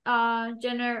generatives,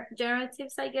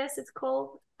 I guess it's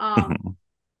called.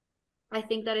 I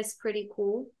think that is pretty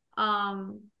cool.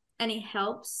 And it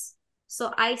helps.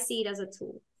 So I see it as a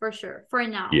tool for sure for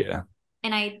now. Yeah.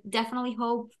 And I definitely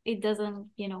hope it doesn't,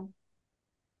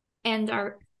 end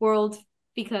our world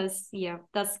because yeah,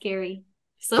 that's scary.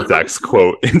 So Zach's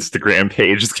quote Instagram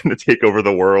page is going to take over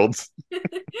the world. I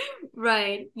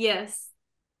right, yes.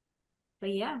 But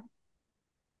yeah,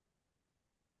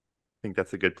 think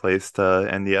that's a good place to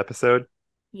end the episode.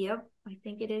 yep, I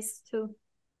think it is too.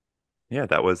 Yeah,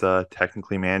 that was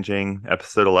technically managing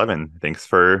episode 11. Thanks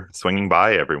for swinging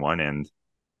by, everyone. And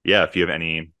yeah, if you have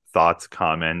any thoughts,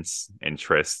 comments,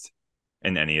 interest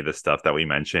in any of the stuff that we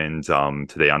mentioned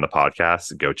today on the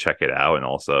podcast, go check it out and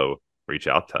also reach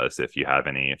out to us if you have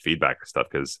any feedback or stuff,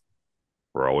 because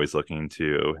we're always looking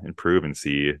to improve and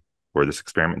see where this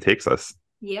experiment takes us.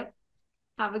 Yep.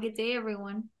 Have a good day,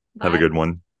 everyone. Have a Bye. good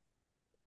one.